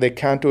think they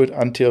can't do it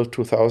until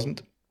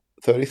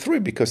 2033,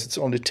 because it's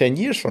only 10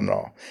 years from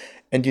now.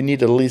 And you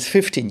need at least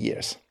 15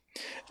 years.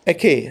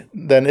 Okay,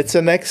 then it's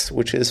the next,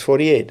 which is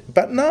 48.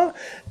 But now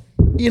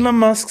Elon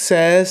Musk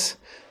says,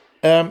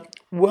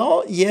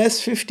 well, yes,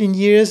 15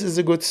 years is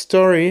a good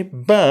story,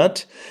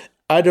 but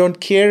I don't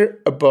care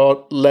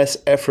about less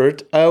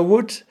effort. I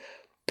would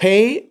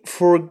pay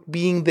for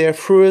being there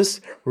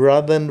first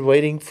rather than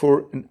waiting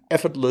for an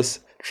effortless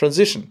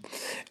transition.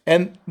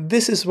 And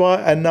this is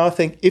why I now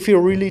think, if he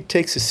really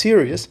takes it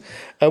serious,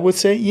 I would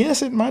say,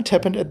 yes, it might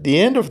happen at the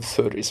end of the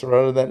 30s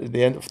rather than at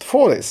the end of the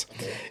 40s,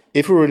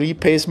 if he really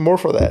pays more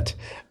for that.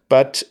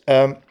 But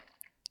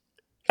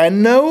I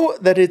know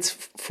that it's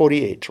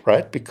 48,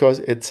 right? Because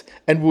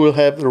and we'll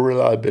have the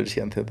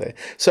reliability until then.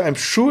 So I'm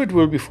sure it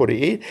will be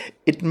 48.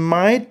 It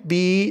might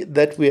be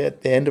that we're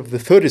at the end of the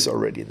 30s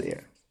already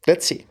there.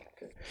 Let's see.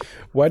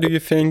 Why do you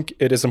think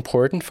it is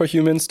important for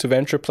humans to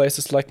venture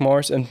places like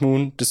Mars and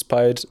Moon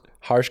despite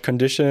harsh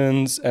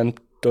conditions and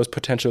those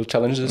potential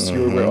challenges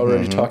you were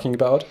already talking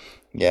about?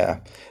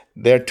 Yeah,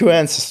 there are two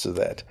answers to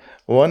that.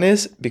 One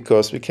is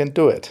because we can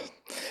do it.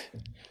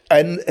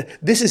 And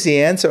this is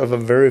the answer of a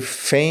very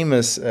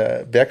famous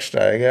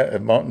Bergsteiger, a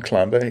mountain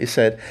climber.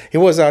 He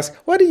was asked,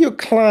 why do you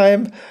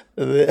climb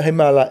the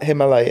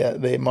Himalaya,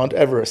 the Mount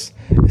Everest?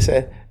 He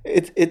said,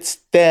 it's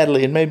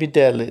deadly, it may be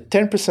deadly.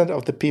 10%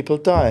 of the people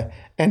die.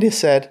 And he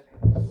said,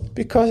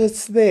 because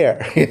it's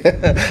there.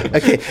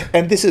 Okay,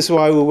 and this is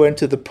why we went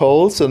to the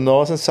poles, the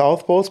North and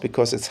South poles,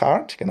 because it's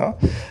hard,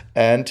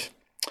 And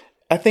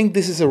I think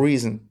this is a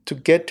reason to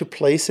get to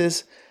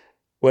places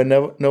where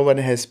no one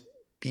has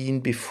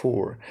been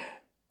before.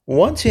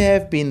 Once you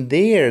have been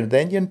there,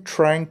 then you're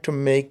trying to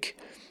make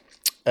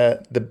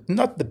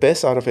not the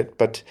best out of it,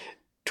 but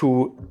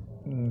to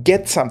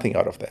get something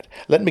out of that.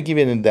 Let me give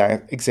you an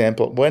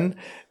example. When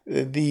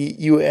the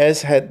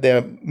US had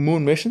their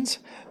moon missions,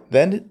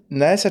 then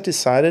NASA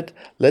decided,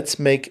 let's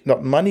make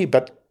not money,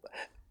 but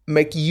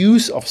make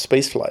use of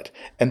spaceflight.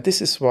 And this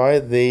is why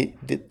they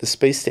did the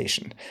space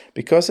station,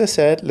 because they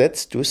said,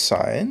 let's do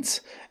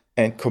science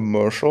and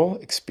commercial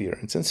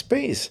experience in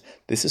space.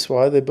 This is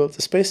why they built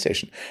the space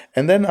station.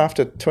 And then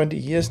after 20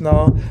 years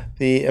now,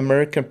 the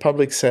American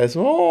public says,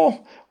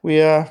 oh,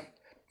 we are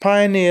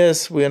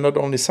pioneers, we are not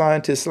only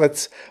scientists,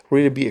 let's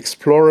really be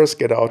explorers,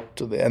 get out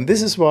to there. And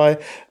this is why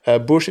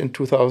Bush in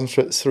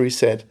 2003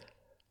 said,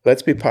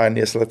 let's be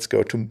pioneers, let's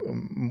go to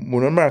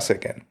Moon and Mars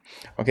again.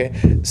 Okay,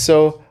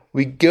 so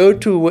we go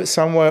to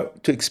somewhere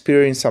to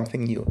experience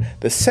something new.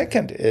 The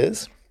second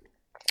is,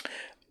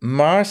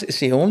 Mars is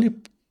the only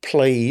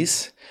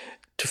place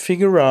to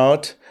figure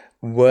out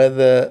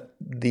whether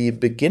the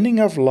beginning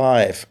of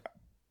life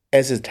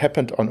as it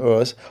happened on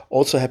Earth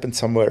also happened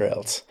somewhere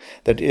else.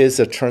 That is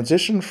a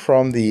transition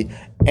from the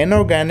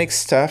inorganic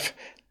stuff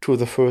to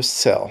the first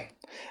cell.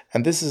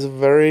 And this is a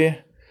very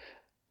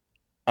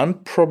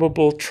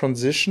improbable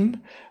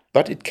transition,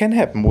 but it can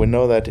happen. We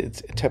know that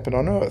it happened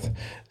on Earth.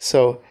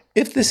 So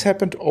if this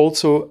happened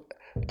also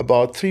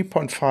about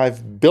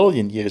 3.5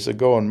 billion years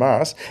ago on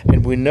Mars,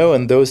 and we know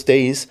in those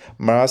days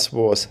Mars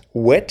was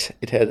wet,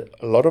 it had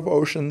a lot of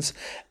oceans,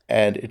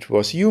 and it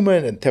was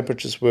humid, and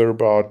temperatures were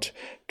about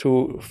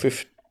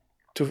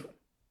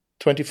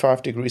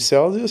 25 degrees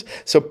Celsius,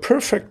 so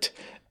perfect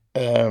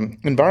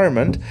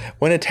environment.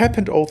 When it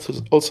happened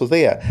also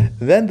there,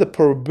 then the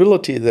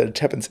probability that it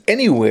happens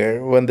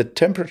anywhere when the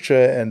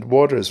temperature and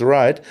water is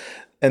right,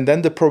 and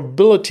then the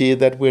probability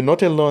that we're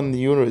not alone in the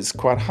universe is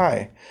quite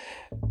high.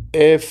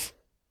 If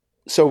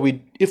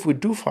we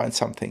do find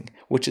something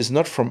which is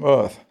not from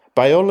Earth,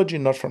 biology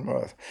not from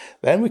Earth,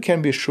 then we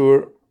can be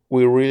sure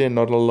we're really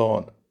not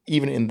alone,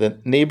 even in the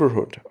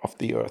neighborhood of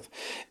the Earth.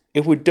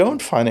 If we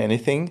don't find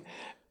anything,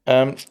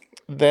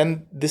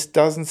 then this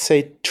doesn't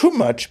say too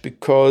much,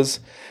 because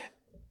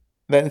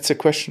then it's a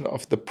question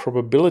of the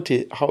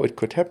probability how it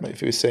could happen.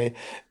 If you say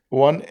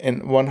 1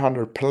 in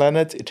 100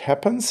 planets it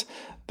happens,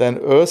 then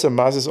Earth and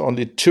Mars is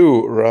only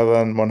 2 rather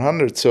than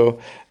 100. So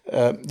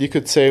you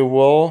could say,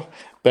 well,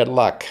 bad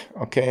luck,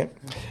 okay?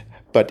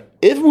 But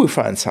if we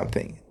find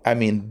something, I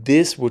mean,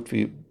 this would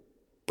be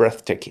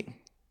breathtaking.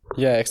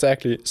 Yeah,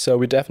 exactly. So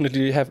we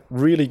definitely have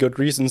really good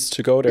reasons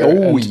to go there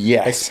and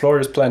explore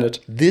this planet.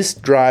 This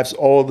drives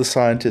all the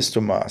scientists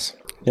to Mars.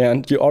 Yeah,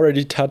 and you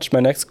already touched my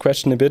next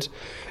question a bit.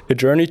 A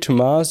journey to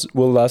Mars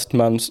will last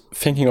months.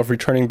 Thinking of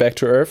returning back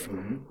to Earth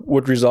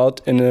would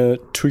result in a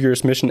 2-year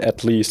mission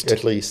at least.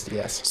 At least,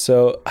 yes.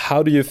 So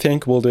how do you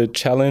think will the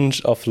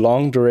challenge of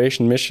long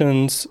duration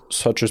missions,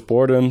 such as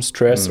boredom,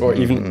 stress, or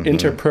even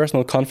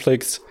interpersonal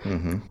conflicts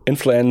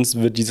influence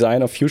the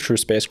design of future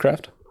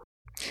spacecraft?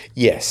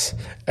 Yes.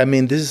 I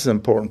mean, this is an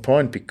important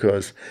point,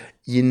 because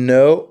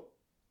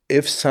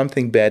if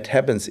something bad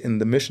happens in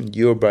the mission,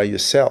 you're by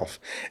yourself.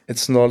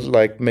 It's not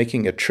like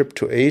making a trip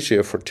to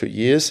Asia for 2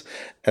 years,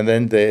 and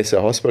then there's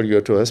a hospital, you go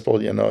to a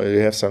hospital, you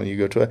have something, you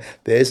go to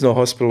there is no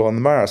hospital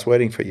on Mars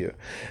waiting for you.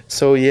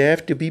 So you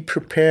have to be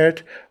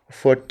prepared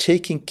for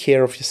taking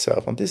care of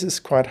yourself, and this is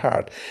quite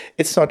hard.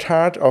 It's not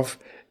hard of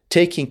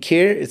taking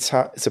care, it's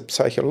a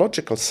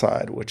psychological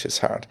side which is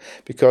hard,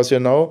 because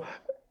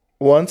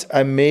once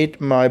I made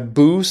my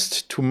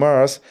boost to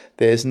Mars,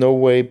 there is no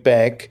way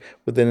back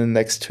within the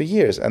next 2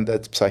 years. And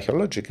that's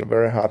psychological,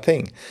 very hard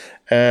thing.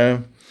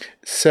 And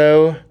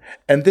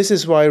this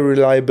is why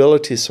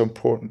reliability is so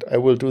important. I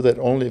will do that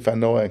only if I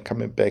know I'm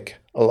coming back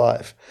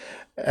alive.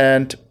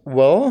 And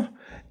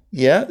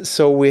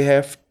so we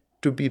have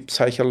to be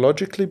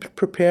psychologically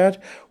prepared.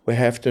 We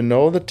have to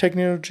know the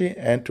technology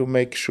and to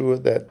make sure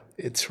that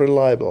it's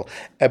reliable.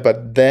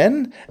 But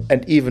then,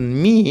 and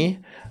even me,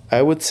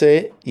 I would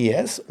say,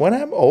 yes, when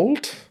I'm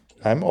old.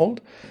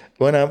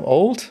 When I'm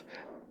old,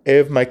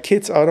 if my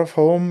kid's out of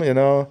home,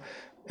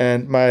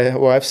 and my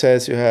wife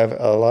says you have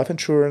a life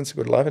insurance,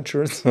 good life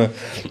insurance, then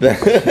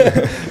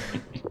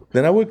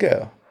I will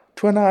go.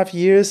 2.5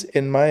 years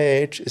in my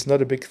age is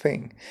not a big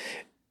thing.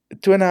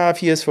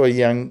 2.5 years for a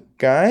young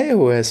guy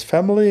who has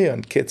family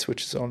and kids,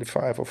 which is only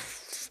 5 or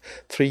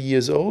 3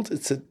 years old,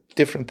 it's a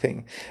different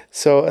thing.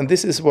 So, and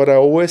this is what I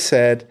always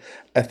said,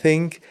 I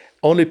think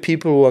only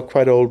people who are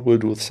quite old will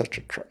do such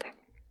a trip.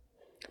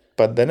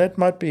 But then it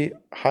might be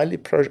highly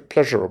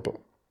pleasurable.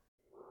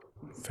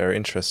 Very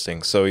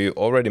interesting. So you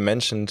already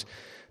mentioned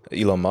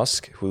Elon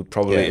Musk, who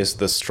probably is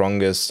the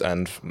strongest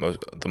and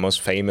the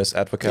most famous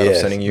advocate of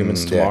sending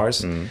humans to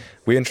Mars.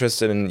 We're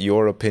interested in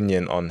your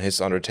opinion on his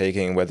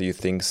undertaking, whether you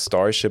think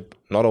Starship,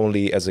 not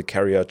only as a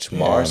carrier to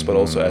Mars, but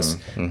also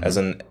as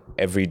an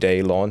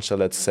everyday launcher,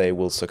 let's say,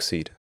 will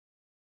succeed.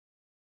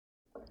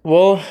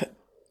 Well,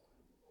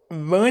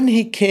 when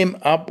he came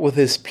up with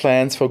his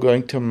plans for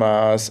going to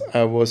Mars,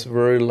 I was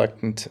very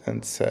reluctant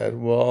and said,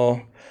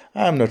 well,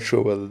 I'm not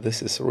sure whether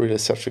this is really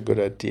such a good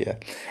idea.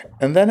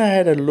 And then I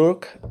had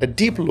a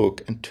deep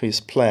look into his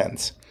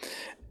plans.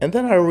 And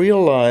then I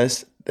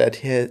realized that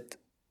he had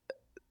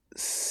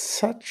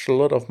such a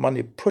lot of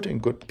money put in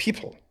good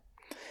people,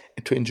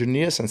 into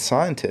engineers and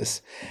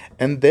scientists.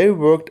 And they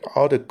worked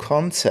out a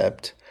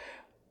concept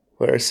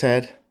where I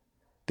said,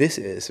 this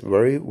is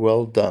very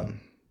well done.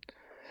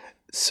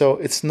 So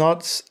it's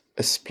not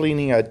a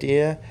spleening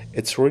idea,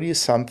 it's really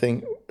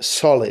something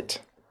solid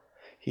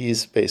he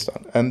is based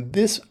on. And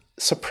this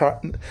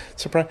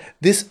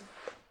this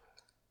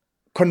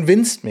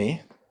convinced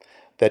me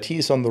that he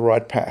is on the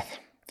right path.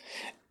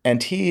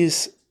 And he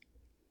is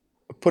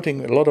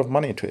putting a lot of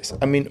money into it.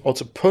 I mean,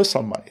 also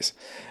personal monies.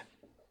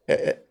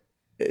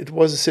 It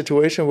was a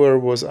situation where it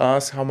was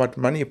asked how much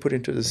money he put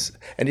into this.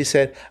 And he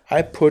said,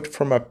 I put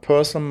from my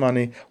personal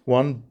money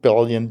 $1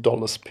 billion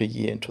per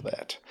year into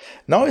that.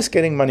 Now he's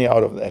getting money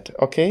out of that,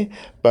 okay?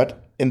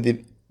 But in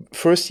the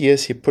first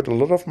years, he put a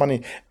lot of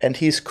money. And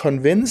he's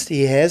convinced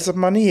he has the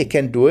money, he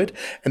can do it.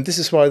 And this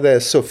is why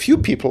there's so few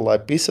people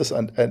like Bezos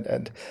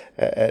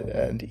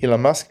and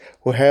Elon Musk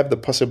who have the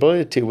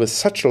possibility with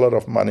such a lot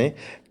of money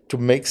to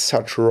make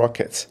such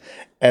rockets.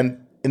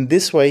 And in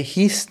this way,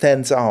 he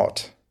stands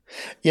out.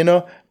 You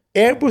know,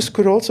 Airbus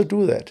could also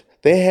do that.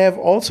 They have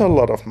also a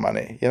lot of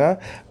money, you know,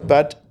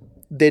 but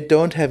they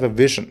don't have a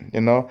vision,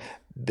 you know.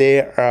 They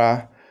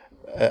are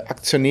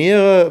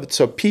Aktionäre,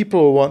 so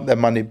people want their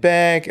money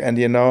back. And,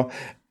 you know,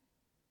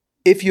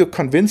 if you're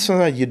convinced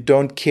that you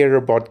don't care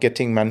about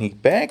getting money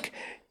back,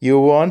 you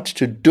want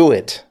to do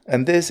it.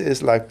 And this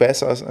is like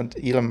Bezos and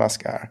Elon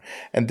Musk are.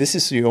 And this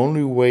is the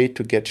only way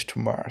to get to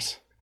Mars.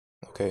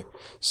 Okay,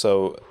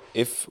 so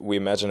if we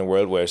imagine a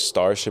world where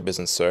Starship is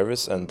in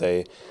service and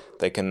they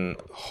can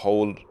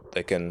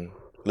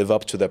live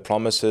up to their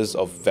promises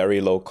of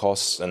very low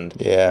costs and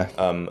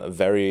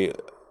very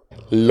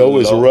low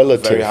is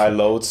relative, very high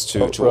loads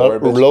to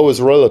orbit. Low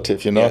is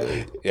relative, you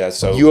know. Yeah,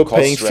 so you're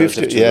paying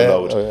 50 to the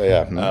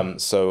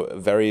load. So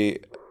very,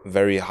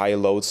 very high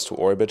loads to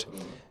orbit.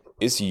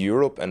 Is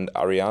Europe and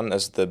Ariane,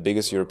 as the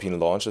biggest European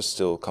launcher,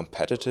 still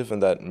competitive in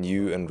that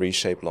new and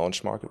reshaped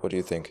launch market? What do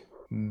you think?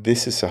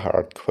 This is a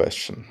hard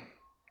question.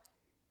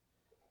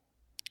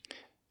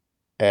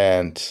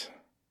 And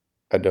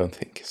I don't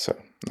think so,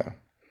 no.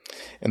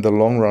 In the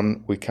long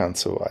run, we can't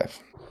survive.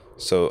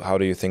 So how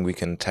do you think we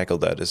can tackle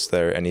that? Is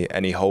there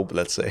any hope,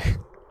 let's say?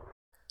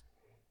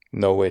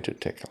 No way to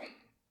tackle.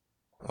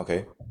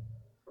 Okay.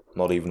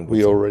 Not even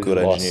with good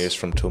engineers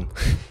from TUM.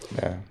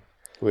 Yeah,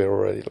 we're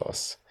already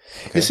lost.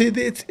 Okay. You see,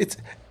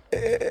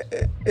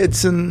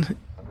 it's an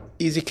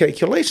easy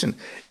calculation.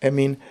 I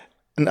mean,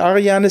 an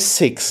Ariane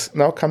 6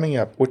 now coming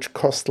up, which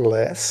costs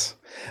less.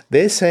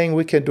 They're saying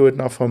we can do it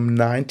now for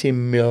 90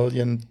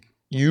 million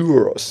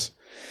euros.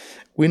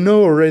 We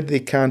know already they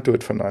can't do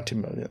it for 90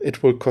 million.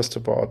 It will cost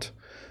about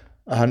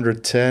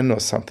 110 or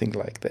something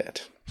like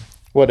that.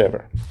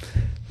 Whatever.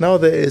 Now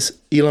there is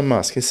Elon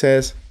Musk. He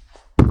says,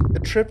 a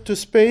trip to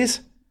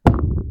space,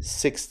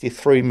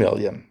 63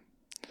 million.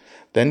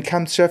 Then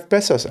comes Jeff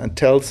Bezos and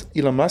tells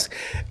Elon Musk,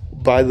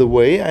 by the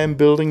way, I'm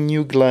building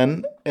New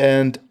Glenn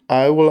and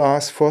I will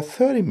ask for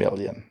 30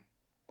 million.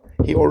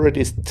 He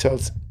already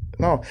tells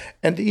no.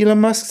 And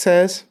Elon Musk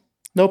says,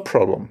 no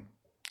problem.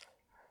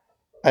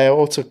 I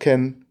also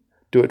can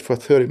do it for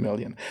 30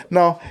 million.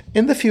 Now,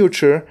 in the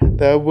future,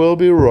 there will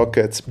be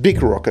rockets,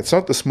 big rockets,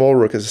 not the small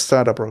rockets,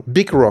 startup rockets,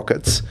 big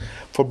rockets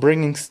for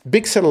bringing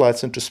big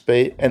satellites into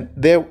space, and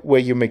there where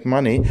you make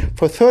money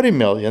for 30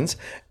 millions.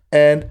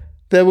 And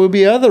there will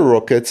be other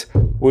rockets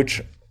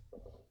which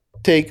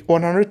take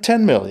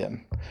 110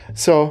 million.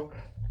 So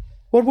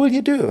what will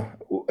you do?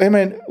 I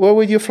mean, where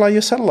will you fly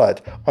your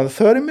satellite? On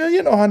 30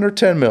 million or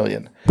 110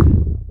 million?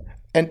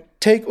 And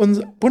take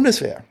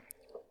Bundeswehr,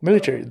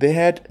 military. They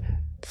had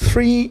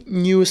 3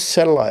 new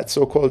satellites,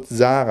 so-called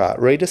SARA,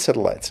 radar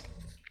satellites.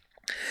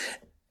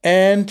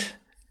 And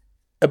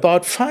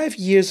about 5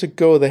 years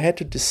ago, they had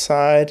to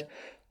decide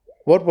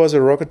what was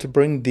a rocket to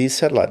bring these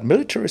satellites,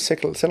 military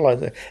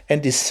satellites,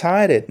 and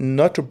decided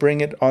not to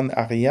bring it on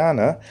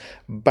Ariane,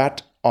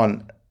 but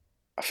on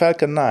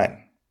Falcon 9.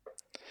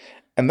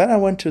 And then I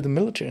went to the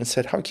military and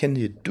said, how can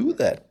you do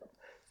that?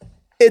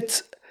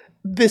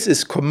 This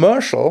is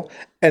commercial,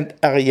 and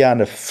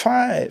Ariane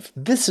 5,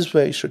 this is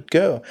where you should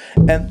go.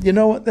 And you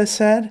know what they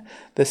said?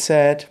 They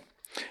said,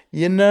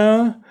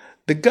 the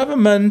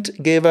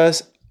government gave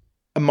us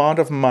amount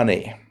of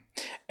money.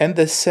 And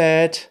they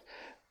said,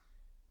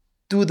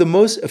 use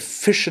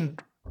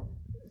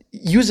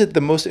it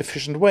the most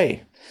efficient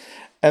way.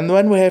 And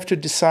when we have to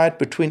decide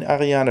between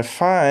Ariane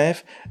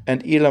 5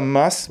 and Elon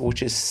Musk,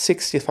 which is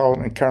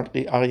 60,000, and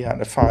currently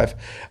Ariane 5,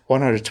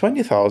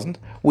 120,000,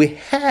 we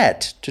had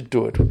to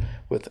do it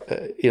with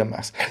Elon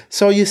Musk.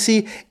 So you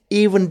see,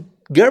 even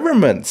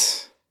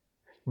governments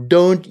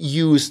don't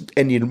use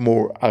any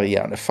more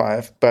Ariane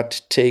 5,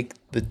 but take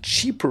the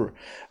cheaper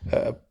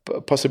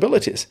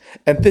possibilities.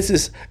 And this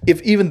is,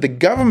 if even the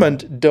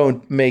government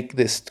don't make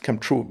this come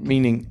true,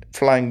 meaning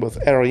flying with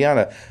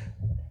Ariane,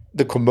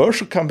 the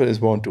commercial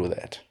companies won't do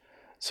that.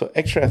 So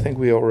actually, I think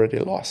we already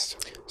lost.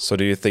 So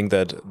do you think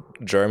that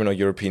German or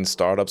European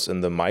startups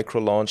in the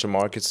micro launcher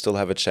market still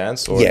have a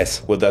chance? Or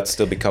yes. Will that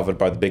still be covered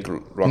by the big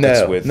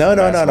rockets with No.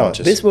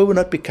 launches? This will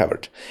not be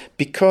covered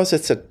because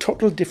it's a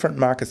total different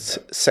market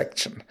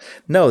section.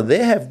 No,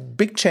 they have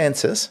big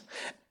chances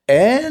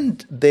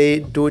and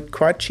they do it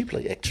quite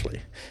cheaply,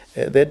 actually.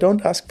 They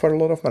don't ask for a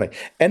lot of money.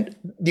 And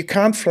you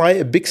can't fly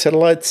a big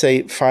satellite,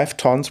 say 5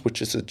 tons,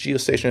 which is a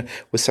geostation,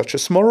 with such a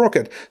small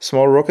rocket.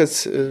 Small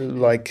rockets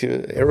like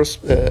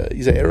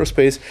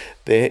aerospace,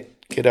 they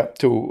get up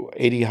to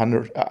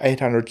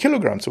 800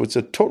 kilograms. So it's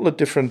a totally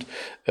different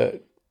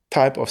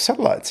type of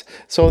satellites.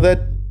 So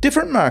they're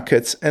different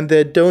markets and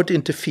they don't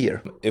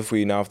interfere. If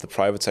we now have the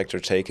private sector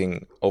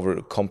taking over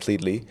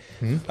completely,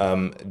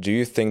 do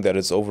you think that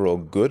it's overall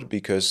good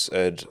because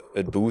it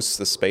boosts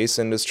the space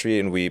industry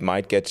and we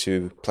might get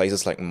to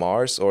places like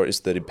Mars? Or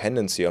is the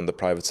dependency on the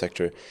private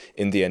sector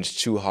in the end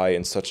too high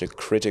in such a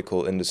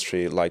critical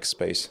industry like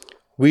space?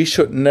 We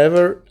should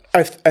never...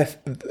 I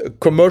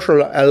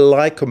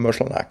like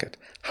commercial market.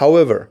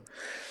 However,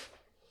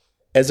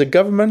 as a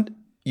government,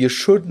 you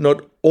should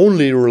not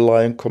only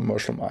rely on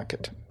commercial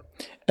market.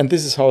 And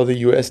this is how the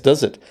US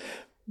does it.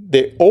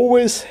 They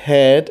always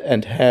had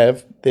and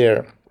have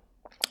their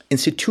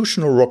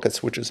institutional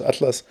rockets, which is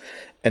Atlas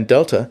and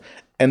Delta,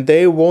 and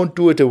they won't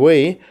do it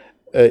away,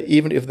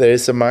 even if there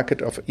is a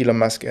market of Elon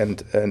Musk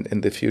and in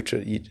the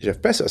future Jeff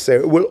Bezos.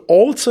 There will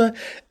also,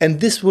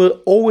 and this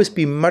will always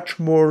be much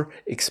more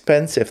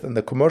expensive than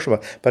the commercial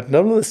one. But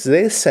nonetheless,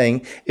 they're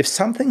saying if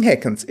something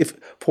happens, if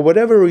for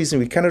whatever reason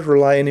we cannot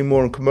rely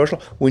anymore on commercial,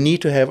 we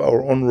need to have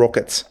our own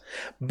rockets.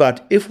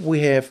 But if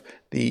we have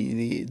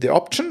the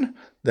option,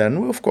 then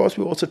of course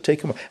we also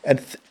take them.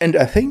 And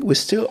I think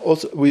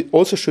we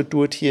also should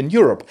do it here in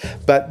Europe.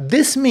 But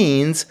this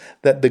means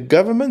that the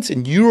governments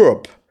in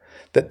Europe,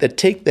 that they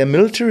take their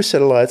military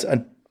satellites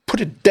and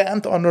put it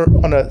down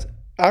on a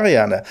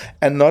Ariane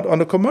and not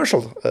on a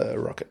commercial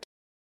rocket.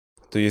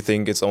 Do you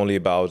think it's only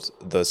about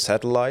the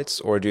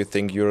satellites, or do you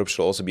think Europe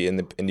should also be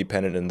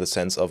independent in the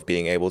sense of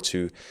being able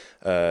to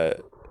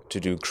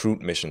do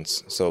crewed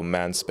missions, so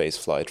manned space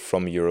flight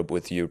from Europe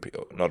with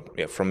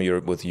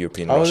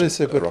European Oh, this is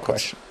a good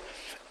question.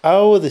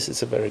 Oh, this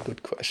is a very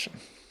good question.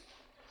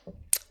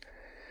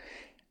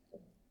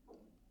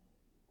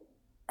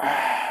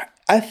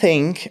 I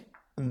think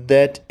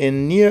that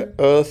in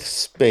near-Earth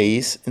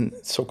space, in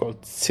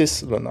so-called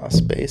cislunar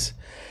space,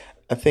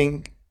 I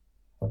think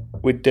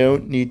we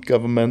don't need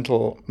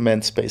governmental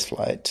manned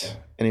spaceflight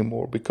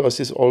anymore because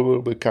this all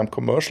will become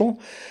commercial,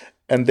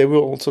 and they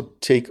will also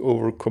take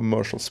over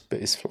commercial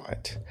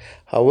spaceflight.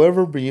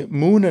 However,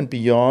 Moon and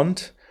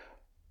beyond,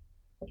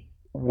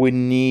 we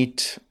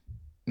need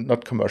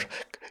not commercial.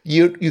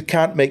 You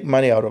can't make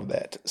money out of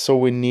that, so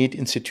we need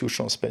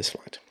institutional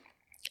spaceflight,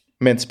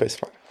 manned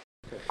spaceflight.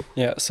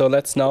 Yeah, so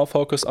let's now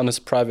focus on this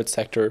private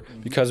sector,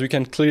 because we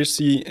can clearly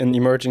see an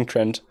emerging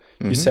trend.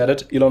 You said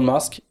it, Elon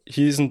Musk,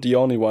 he isn't the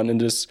only one in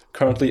this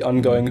currently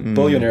ongoing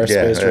billionaire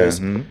space race.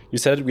 You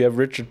said we have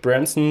Richard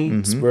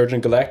Branson,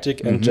 Virgin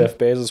Galactic, and Jeff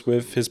Bezos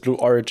with his Blue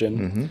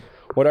Origin.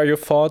 What are your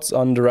thoughts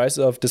on the rise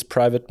of this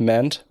private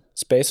manned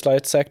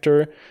spaceflight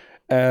sector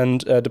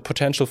and the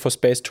potential for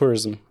space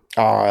tourism?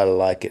 Oh, I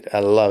like it. I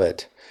love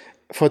it.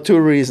 For 2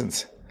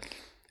 reasons.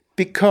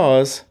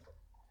 Because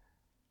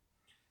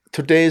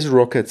today's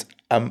rockets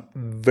are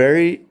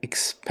very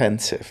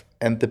expensive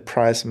and the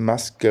price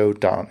must go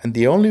down. And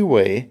the only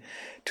way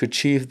to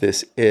achieve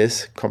this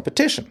is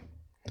competition.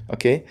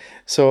 Okay,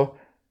 so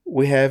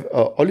we have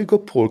an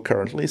oligopoly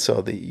currently.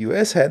 So the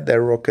US had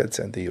their rockets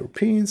and the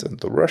Europeans and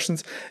the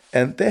Russians,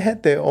 and they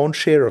had their own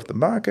share of the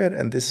market,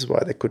 and this is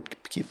why they could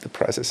keep the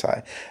prices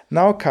high.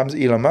 Now comes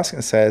Elon Musk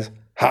and says,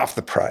 half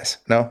the price.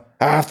 No,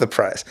 half the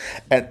price.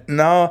 And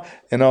now,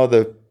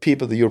 the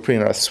people, the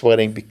Europeans, are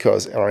sweating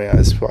because Ariane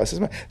is twice as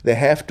much. They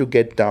have to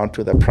get down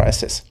to their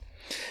prices.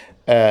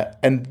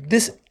 And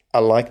this I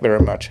like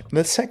very much. And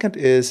the second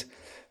is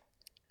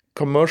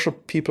commercial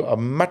people are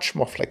much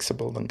more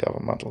flexible than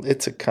governmental.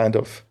 It's a kind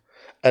of,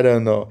 I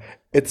don't know,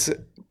 it's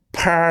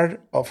part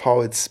of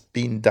how it's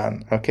been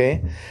done,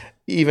 okay?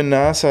 Even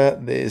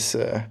NASA, there's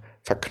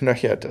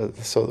verknöchert,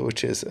 so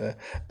which is a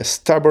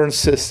stubborn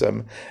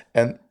system,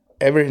 and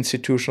every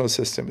institutional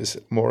system is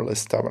more or less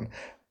stubborn.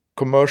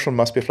 Commercial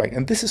must be flying,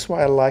 and this is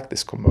why I like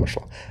this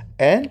commercial.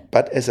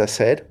 But as I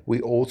said, we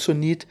also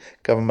need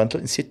governmental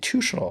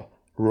institutional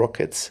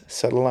rockets,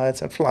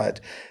 satellites, and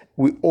flight.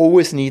 We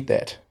always need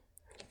that.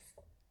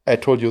 I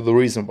told you the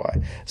reason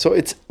why. So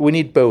we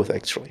need both,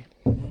 actually.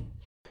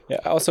 Yeah,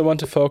 I also want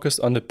to focus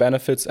on the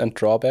benefits and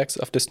drawbacks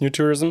of this new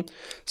tourism.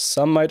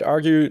 Some might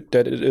argue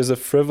that it is a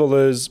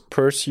frivolous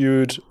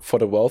pursuit for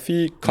the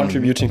wealthy,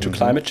 contributing to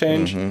climate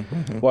change,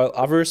 while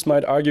others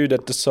might argue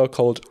that the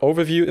so-called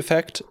overview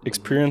effect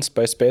experienced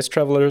by space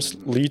travelers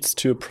leads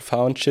to a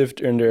profound shift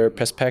in their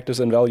perspectives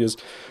and values.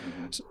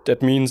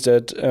 That means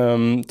that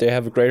they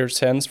have a greater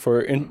sense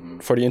for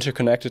the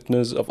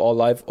interconnectedness of all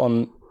life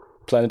on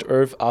planet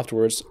Earth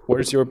afterwards. What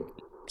is your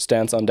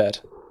stance on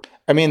that?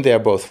 I mean, they are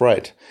both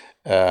right.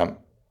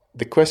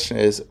 The question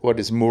is, what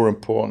is more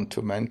important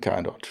to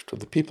mankind or to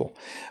the people?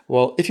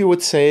 Well, if you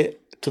would say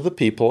to the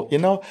people,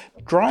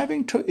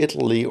 driving to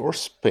Italy or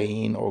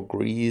Spain or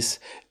Greece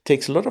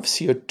takes a lot of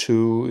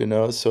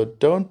CO2, so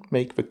don't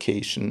make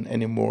vacation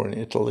anymore in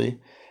Italy.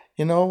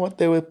 You know what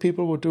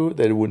people would do?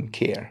 They wouldn't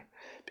care,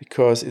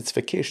 because it's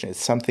vacation.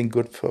 It's something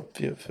good for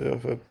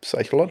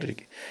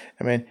psychologically.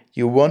 I mean,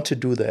 you want to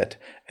do that.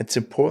 It's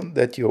important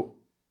that your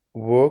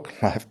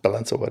work-life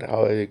balance, or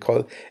whatever you call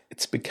it,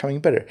 it's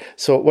becoming better.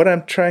 So what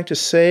I'm trying to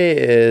say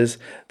is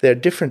there are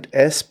different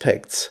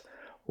aspects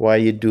why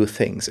you do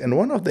things. And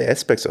one of the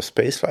aspects of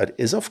spaceflight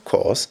is, of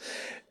course,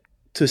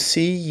 to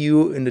see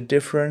you in a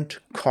different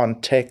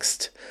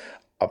context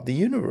of the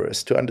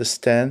universe, to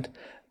understand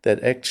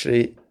that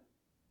actually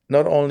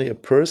not only a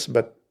person,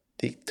 but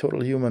the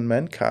total human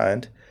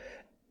mankind,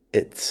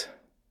 it's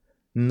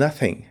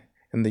nothing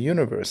in the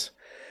universe.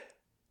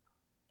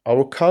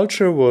 Our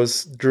culture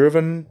was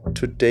driven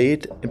to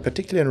date, in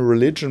particular in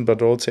religion,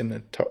 but also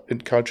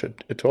in culture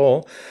at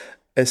all,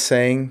 as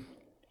saying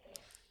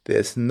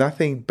there's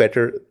nothing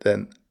better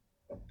than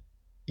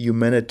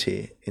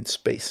humanity in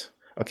space.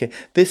 Okay,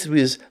 this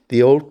was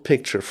the old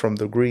picture from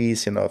the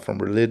Greece, from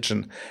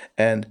religion,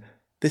 and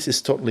this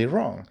is totally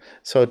wrong.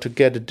 So to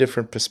get a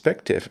different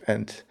perspective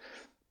and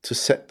to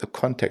set the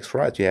context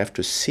right, you have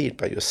to see it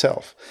by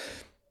yourself.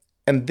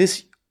 And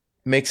this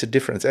makes a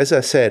difference. As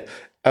I said,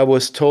 I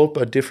was told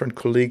by different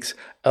colleagues,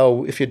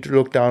 if you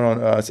look down on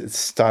Earth, it's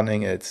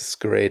stunning, it's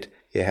great.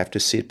 You have to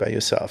see it by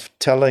yourself.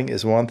 Telling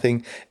is one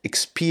thing.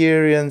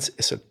 Experience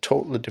is a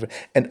totally different.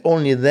 And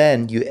only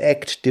then you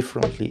act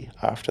differently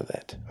after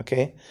that,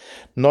 okay?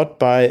 Not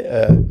by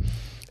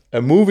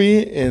a movie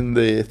in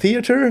the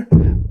theater,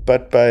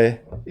 but by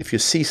if you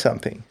see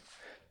something.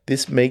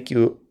 This make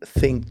you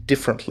think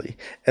differently.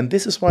 And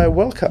this is why I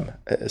welcome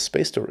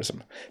space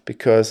tourism,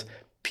 because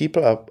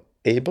people are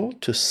able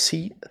to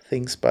see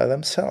things by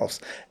themselves,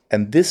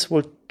 and this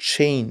will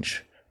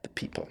change the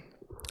people.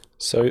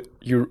 So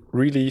you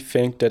really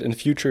think that in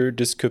future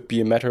this could be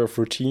a matter of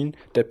routine,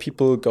 that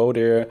people go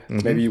there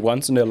maybe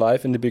once in their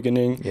life in the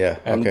beginning,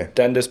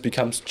 then this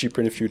becomes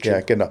cheaper in the future?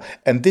 Yeah, genau.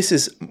 And this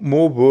is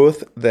more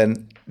worth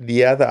than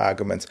the other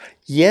arguments.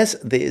 Yes,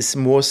 there is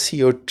more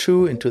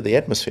CO2 into the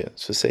atmosphere,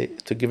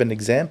 to give an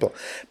example.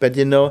 But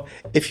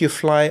if you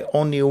fly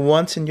only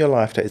once in your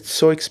lifetime, it's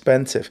so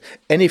expensive.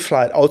 Any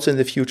flight also in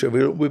the future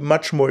will be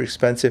much more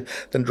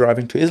expensive than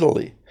driving to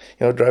Italy.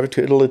 Driving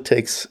to Italy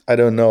takes,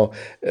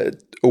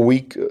 a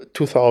week,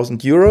 2,000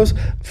 euros.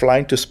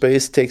 Flying to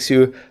space takes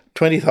you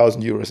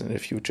 20,000 euros in the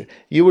future.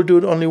 You will do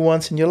it only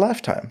once in your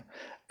lifetime.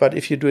 But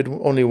if you do it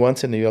only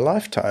once in your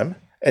lifetime,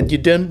 and you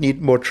don't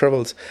need more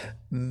travels,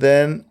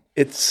 then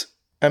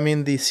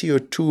the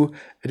CO2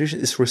 addition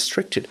is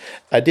restricted.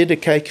 I did a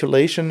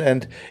calculation,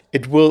 and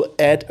it will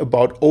add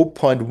about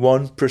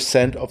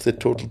 0.1% of the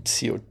total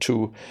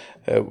CO2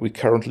 we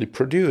currently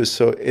produce.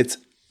 So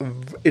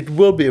it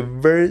will be a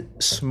very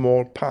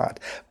small part.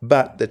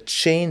 But the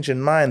change in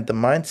mind, the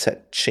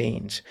mindset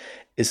change,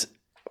 is,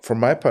 from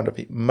my point of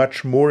view,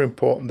 much more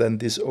important than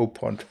this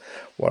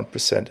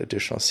 0.1%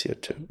 additional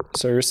CO2.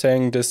 So you're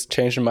saying this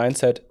change in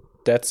mindset,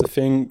 that's a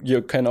thing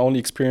you can only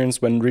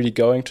experience when really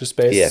going to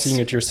space, yes.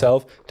 Seeing it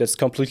yourself. That's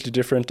completely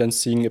different than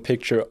seeing a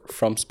picture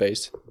from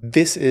space.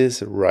 This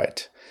is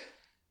right.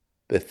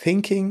 The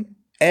thinking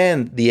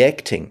and the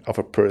acting of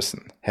a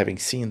person, having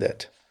seen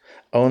that,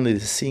 only the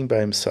seeing by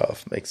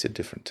himself makes it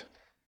different.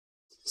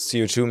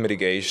 CO2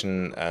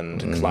 mitigation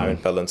and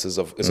climate balance is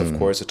of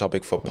course a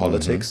topic for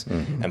politics,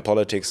 and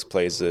politics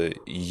plays a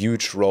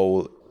huge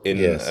role in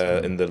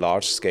the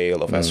large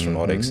scale of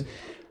astronautics.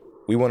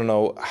 We want to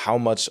know how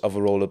much of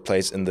a role it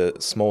plays in the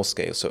small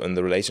scale, so in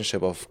the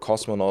relationship of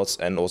cosmonauts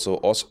and also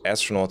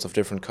astronauts of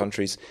different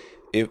countries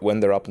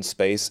when they're up in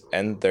space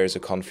and there's a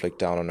conflict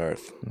down on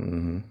Earth.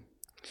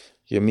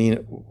 You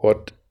mean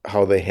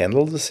how they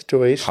handle the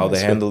situation? How they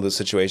handle the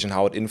situation,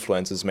 how it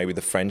influences maybe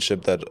the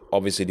friendship that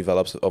obviously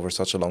develops over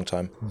such a long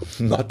time?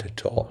 Not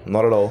at all.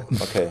 Not at all?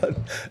 Okay.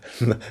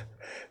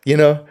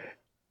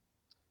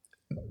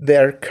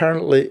 There are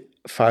currently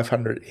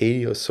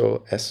 580 or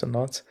so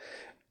astronauts.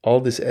 All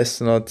these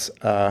astronauts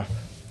are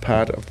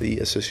part of the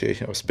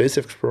Association of Space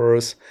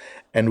Explorers,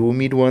 and we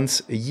meet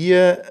once a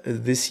year,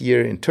 this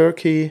year in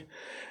Turkey,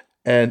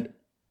 and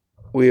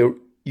we're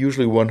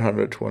usually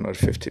 100 to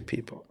 150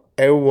 people.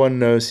 Everyone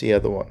knows the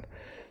other one.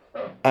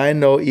 I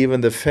know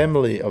even the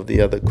family of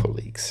the other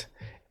colleagues.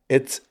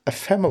 It's a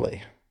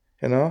family,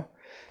 you know?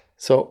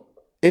 So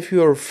if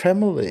you're a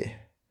family,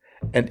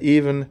 and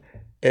even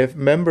if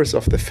members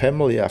of the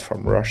family are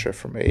from Russia,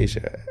 from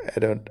Asia, I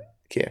don't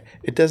care.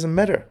 It doesn't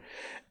matter.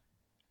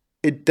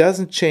 It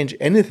doesn't change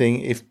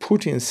anything if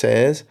Putin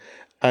says,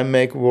 I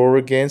make war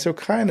against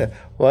Ukraine.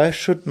 Why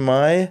should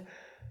my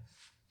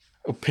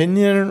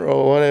opinion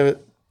or whatever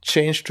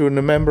change to a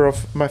member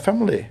of my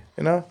family?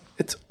 You know,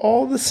 it's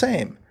all the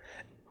same.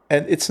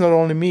 And it's not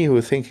only me who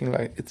is thinking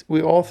like it.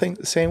 We all think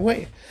the same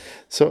way.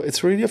 So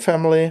it's really a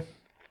family.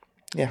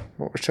 Yeah,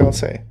 what shall I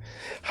say?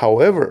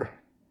 However,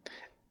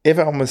 if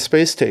I'm on a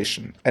space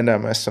station and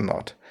I'm an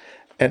astronaut,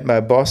 and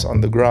my boss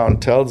on the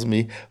ground tells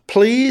me,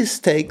 please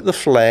take the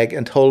flag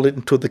and hold it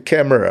into the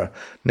camera,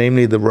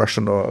 namely the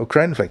Russian or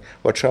Ukrainian flag.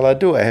 What shall I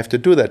do? I have to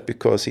do that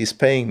because he's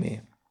paying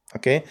me.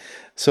 Okay?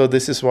 So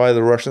this is why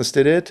the Russians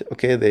did it.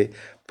 Okay, they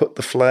put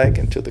the flag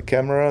into the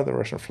camera, the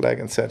Russian flag,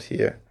 and said,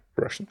 here,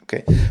 Russian.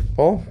 Okay.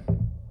 Well,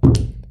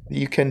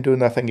 you can do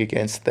nothing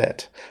against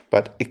that.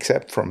 But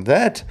except from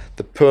that,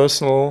 the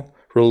personal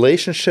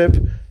relationship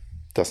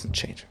doesn't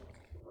change.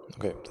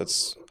 Okay,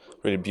 that's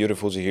really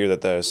beautiful to hear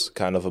that there's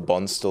kind of a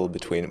bond still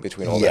between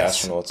all the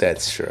astronauts.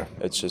 That's true.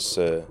 It's just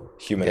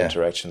human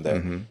interaction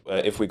there.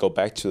 If we go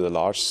back to the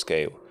large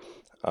scale,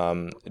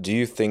 do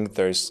you think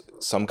there's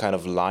some kind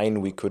of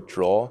line we could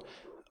draw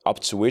up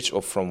to which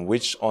or from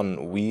which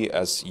on we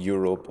as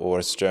Europe or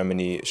as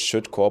Germany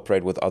should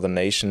cooperate with other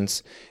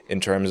nations in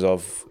terms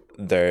of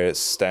their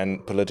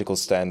political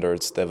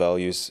standards, their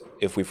values,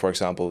 if we, for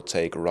example,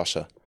 take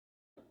Russia?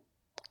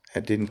 I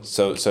didn't.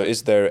 So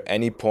is there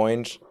any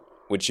point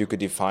which you could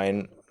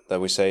define that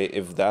we say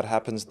if that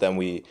happens, then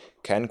we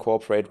can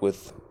cooperate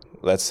with,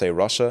 let's say,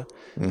 Russia,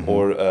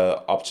 or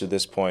up to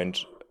this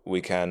point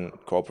we can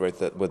cooperate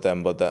with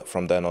them, but that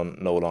from then on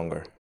no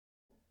longer?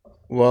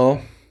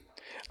 Well,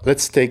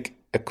 let's take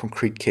a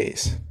concrete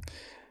case.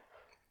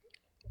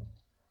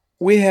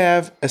 We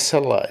have a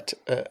satellite,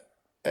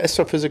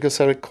 astrophysical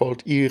satellite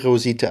called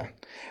Rosita,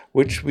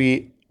 which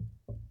we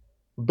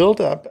built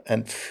up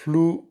and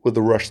flew with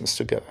the Russians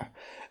together.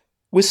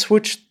 We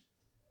switched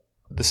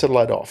the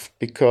satellite off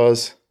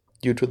because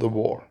due to the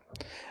war.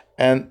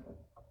 And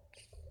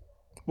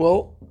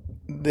well,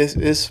 this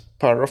is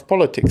part of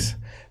politics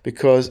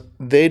because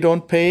they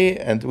don't pay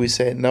and we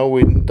say, no,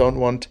 we don't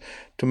want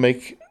to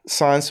make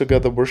science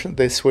together with Russian.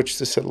 They switch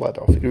the satellite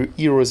off,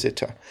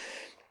 Rosita.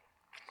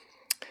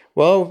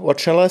 Well, what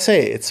shall I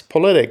say? It's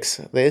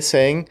politics. They're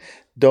saying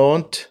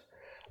don't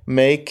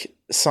make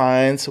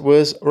science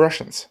with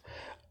Russians.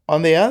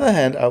 On the other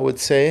hand, I would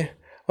say,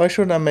 why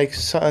shouldn't I make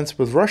science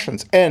with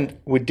Russians? And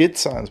we did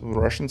science with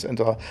Russians, and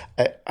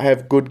I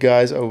have good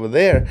guys over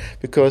there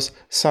because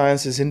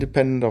science is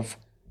independent of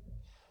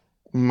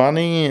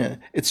money.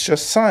 It's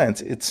just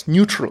science. It's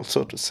neutral,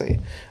 so to say.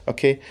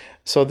 Okay,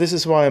 so this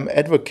is why I'm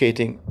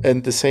advocating,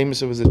 and the same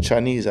is with the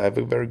Chinese. I have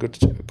a very good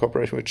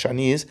cooperation with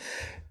Chinese.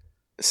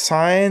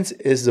 Science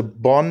is the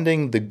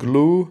bonding, the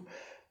glue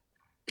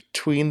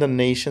between the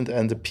nation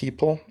and the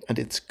people, and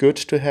it's good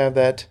to have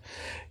that.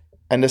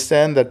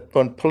 Understand that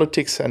when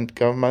politics and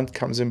government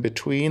comes in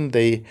between,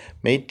 they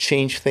may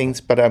change things,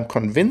 but I'm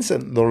convinced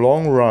that in the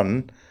long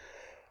run,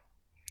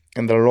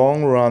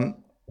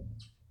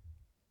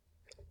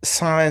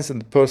 science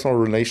and the personal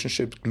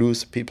relationship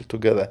glues people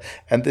together.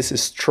 And this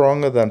is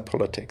stronger than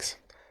politics.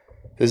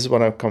 This is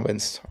what I'm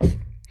convinced of.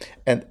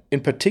 And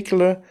in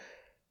particular,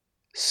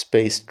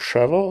 space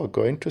travel or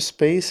going to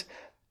space,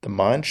 the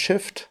mind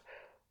shift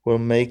will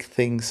make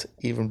things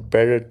even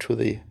better to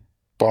the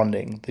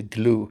bonding, the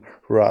glue,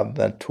 rather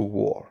than to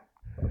war.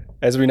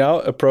 As we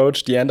now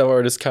approach the end of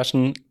our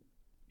discussion,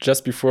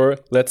 just before,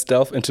 let's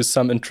delve into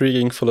some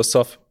intriguing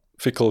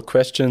philosophical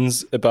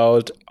questions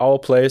about our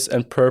place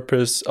and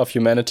purpose of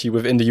humanity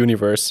within the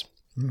universe.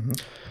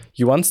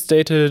 You once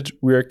stated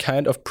we are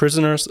kind of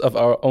prisoners of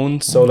our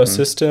own solar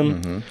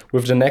system,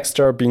 with the next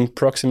star being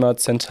Proxima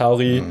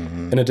Centauri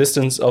in a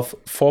distance of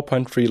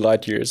 4.3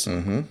 light years.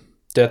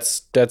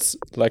 That's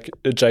like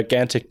a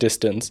gigantic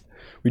distance.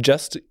 We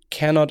just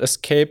cannot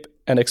escape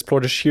and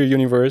explore the sheer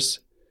universe.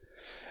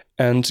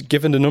 And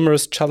given the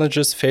numerous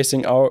challenges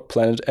facing our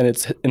planet and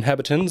its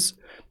inhabitants,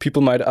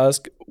 people might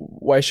ask,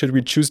 why should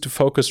we choose to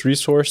focus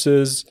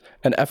resources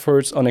and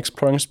efforts on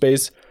exploring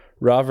space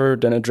rather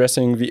than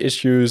addressing the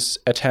issues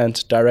at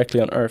hand directly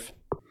on Earth?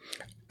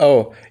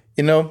 Oh,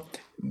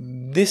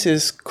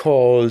 this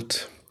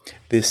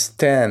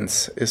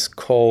stance is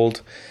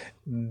called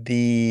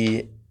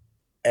the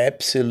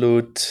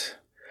absolute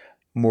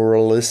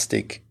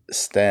moralistic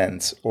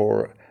stance,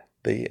 or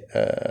the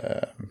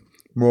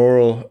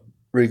moral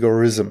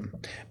rigorism,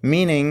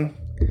 meaning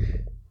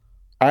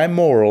I'm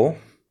moral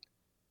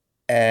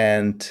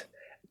and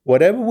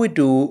whatever we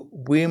do,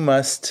 we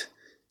must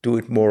do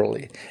it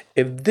morally.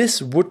 If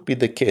this would be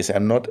the case,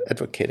 I'm not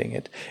advocating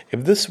it.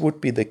 If this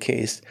would be the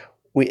case,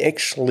 we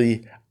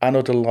actually are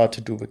not allowed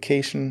to do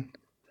vacation,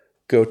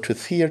 go to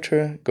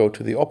theater, go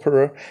to the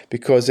opera,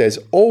 because there's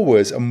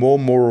always a more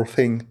moral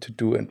thing to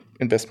do and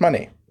invest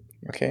money.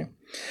 Okay,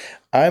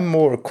 I'm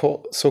more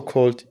a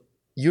so-called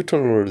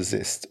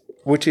utilitarianist,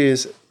 which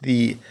is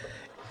the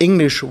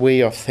English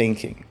way of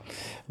thinking.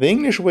 The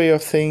English way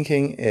of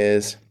thinking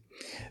is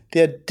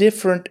there are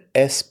different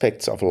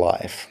aspects of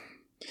life.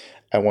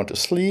 I want to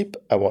sleep,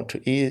 I want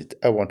to eat,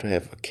 I want to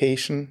have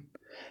vacation,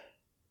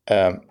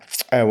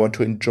 I want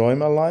to enjoy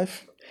my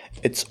life.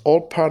 It's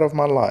all part of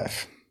my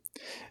life.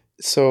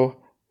 So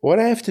what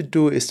I have to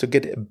do is to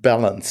get a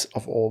balance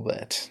of all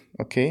that,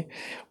 okay?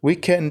 We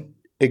can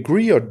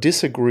agree or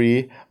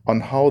disagree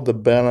on how the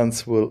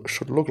balance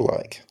should look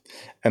like.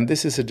 And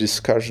this is a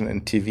discussion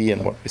in TV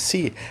and what we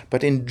see.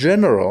 But in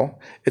general,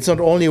 it's not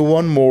only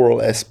one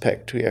moral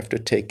aspect we have to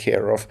take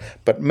care of,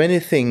 but many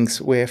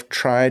things we have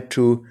tried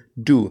to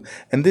do.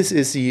 And this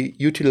is the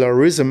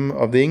utilitarianism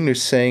of the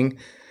English saying,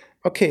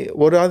 okay,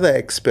 what other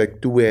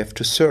aspect do we have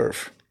to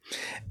serve?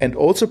 And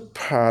also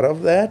part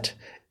of that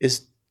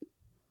is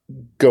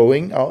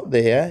going out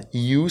there,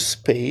 use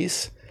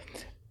space,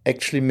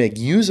 actually make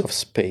use of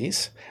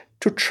space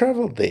to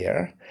travel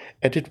there,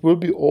 and it will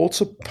be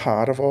also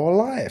part of our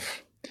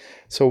life.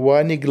 So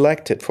why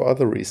neglect it for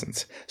other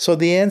reasons? So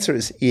the answer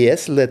is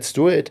yes, let's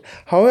do it.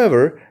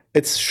 However,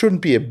 it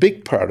shouldn't be a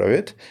big part of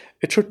it.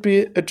 It should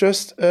be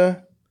just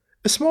a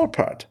small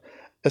part.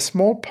 A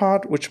small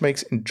part which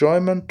makes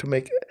enjoyment, to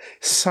make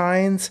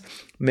science,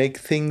 make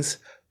things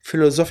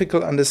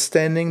philosophical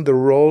understanding, the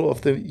role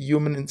of the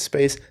human in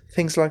space,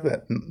 things like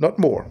that, not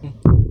more.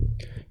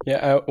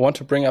 Yeah, I want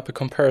to bring up a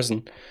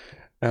comparison.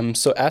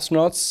 So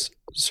astronauts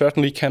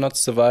certainly cannot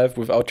survive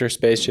without their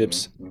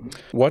spaceships.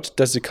 What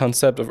does the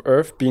concept of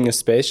Earth being a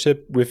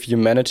spaceship with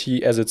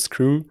humanity as its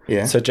crew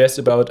suggest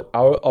about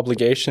our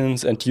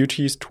obligations and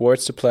duties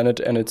towards the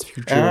planet and its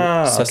future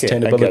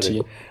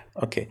sustainability?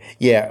 Okay.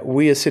 Yeah,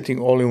 we are sitting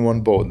all in one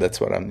boat. That's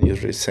what I'm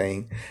usually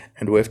saying.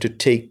 And we have to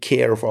take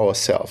care of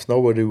ourselves.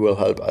 Nobody will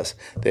help us.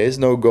 There is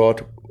no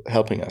God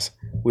helping us.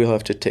 We'll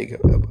have to take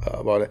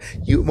about it.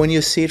 When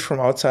you see it from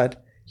outside,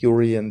 you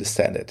really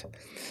understand it.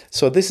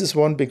 So this is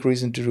one big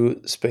reason to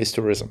do space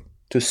tourism,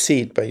 to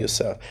see it by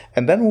yourself.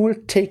 And then we'll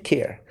take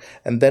care.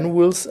 And then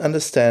we'll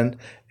understand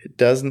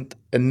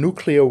a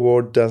nuclear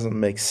war doesn't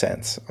make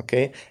sense,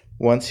 okay?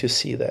 Once you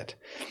see that.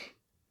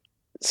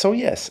 So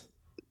yes,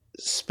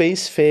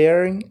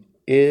 spacefaring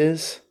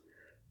is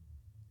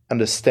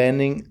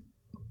understanding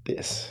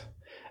this.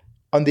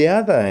 On the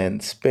other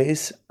hand,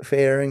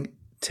 spacefaring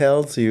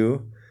tells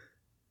you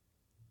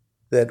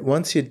that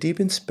once you're deep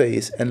in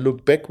space and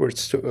look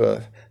backwards to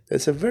Earth,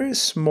 there's a very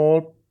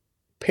small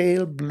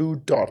pale blue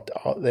dot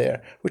out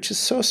there, which is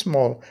so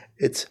small,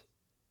 it's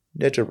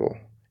negligible.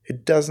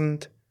 It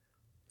doesn't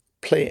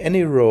play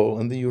any role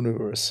in the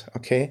universe,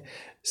 okay?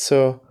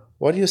 So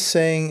what you're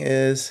saying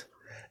is,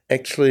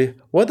 actually,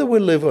 whether we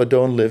live or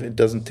don't live, it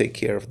doesn't take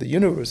care of the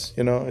universe.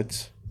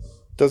 It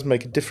doesn't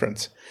make a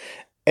difference.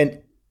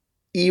 And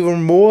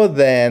even more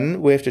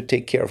than we have to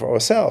take care of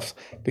ourselves,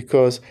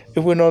 because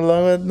if we no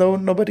longer know,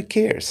 nobody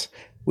cares.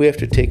 We have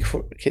to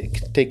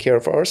take care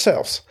of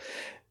ourselves.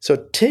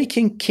 So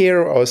taking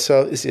care of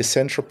ourselves is the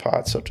essential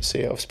part, so to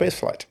say, of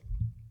spaceflight.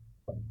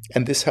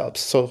 And this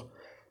helps. So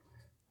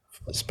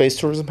space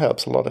tourism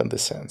helps a lot in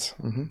this sense.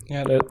 Mm-hmm.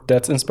 Yeah,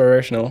 that's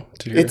inspirational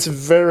to hear. It's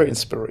very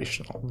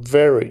inspirational.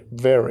 Very,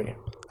 very.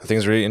 I think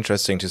it's really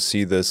interesting to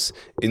see this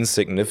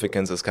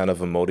insignificance as kind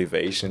of a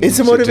motivation. It's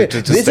a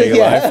motivation to stay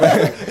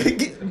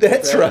alive.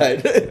 That's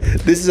right.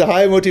 This is a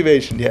high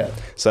motivation, yeah.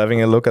 So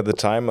having a look at the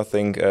time, I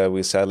think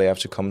we sadly have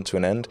to come to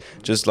an end.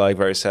 Just like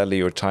very sadly,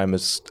 your time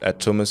is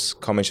at TUM is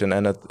coming to an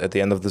end at the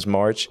end of this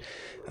March.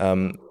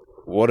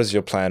 What is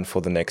your plan for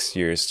the next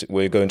years?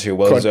 We're going to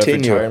well-deserved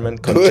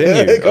retirement.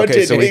 Continue.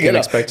 Okay, so we can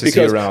expect to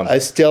see you around. I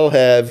still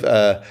have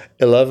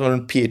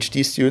 11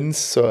 PhD students,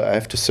 so I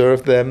have to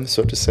serve them,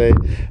 so to say.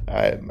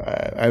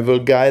 I will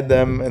guide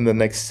them in the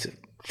next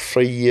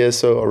 3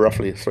 years, or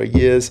roughly 3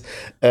 years.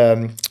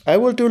 I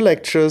will do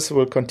lectures,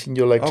 will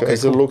continue lectures,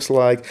 as it looks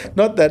like.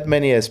 Not that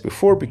many as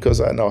before,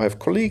 because I now have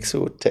colleagues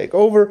who take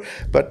over,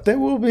 but there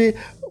will be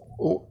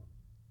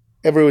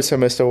every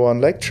semester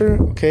one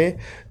lecture, okay?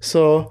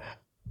 So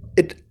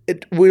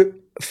it will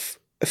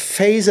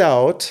phase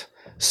out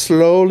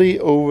slowly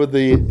over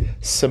the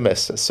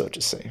semester, so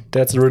to say.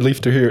 That's a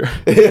relief to hear.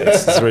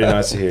 It's really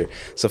nice to hear.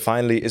 So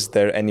finally, is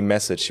there any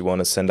message you want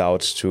to send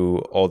out to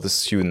all the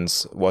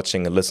students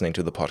watching and listening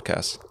to the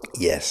podcast?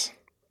 Yes,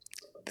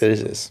 there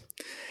is.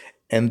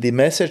 And the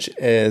message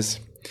is,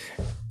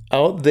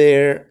 out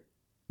there,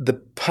 the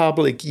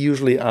public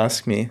usually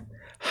ask me,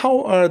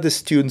 how are the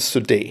students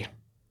today?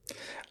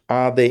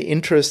 Are they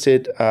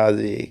interested? Are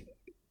they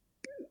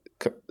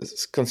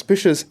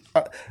conspicuous?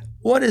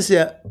 What is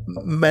their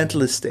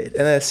mental state?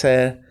 And I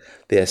said,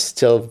 they're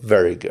still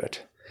very good.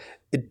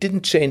 It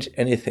didn't change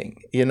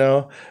anything.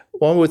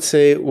 One would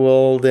say,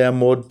 well, they're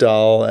more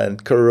dull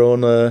and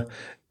Corona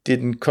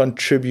didn't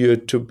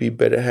contribute to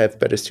have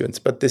better students.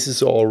 But this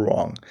is all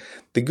wrong.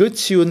 The good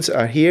students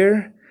are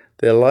here.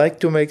 They like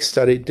to make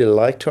study. They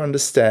like to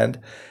understand.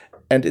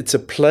 And it's a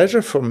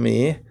pleasure for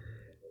me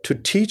to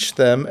teach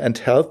them and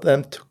help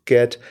them to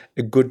get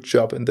a good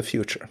job in the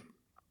future.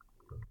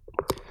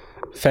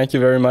 Thank you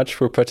very much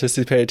for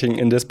participating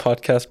in this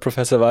podcast,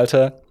 Professor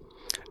Walter.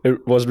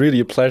 It was really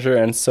a pleasure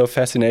and so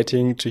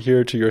fascinating to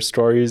hear to your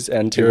stories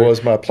and it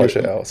was my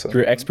pleasure also.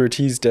 Your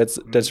expertise.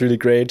 That's really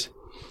great.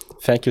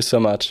 Thank you so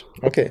much.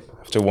 Okay. I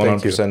have to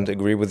 100%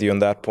 agree with you on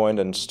that point.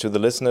 And to the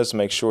listeners,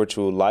 make sure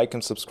to like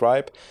and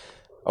subscribe.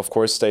 Of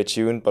course, stay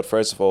tuned. But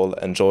first of all,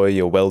 enjoy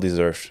your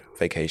well-deserved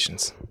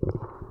vacations.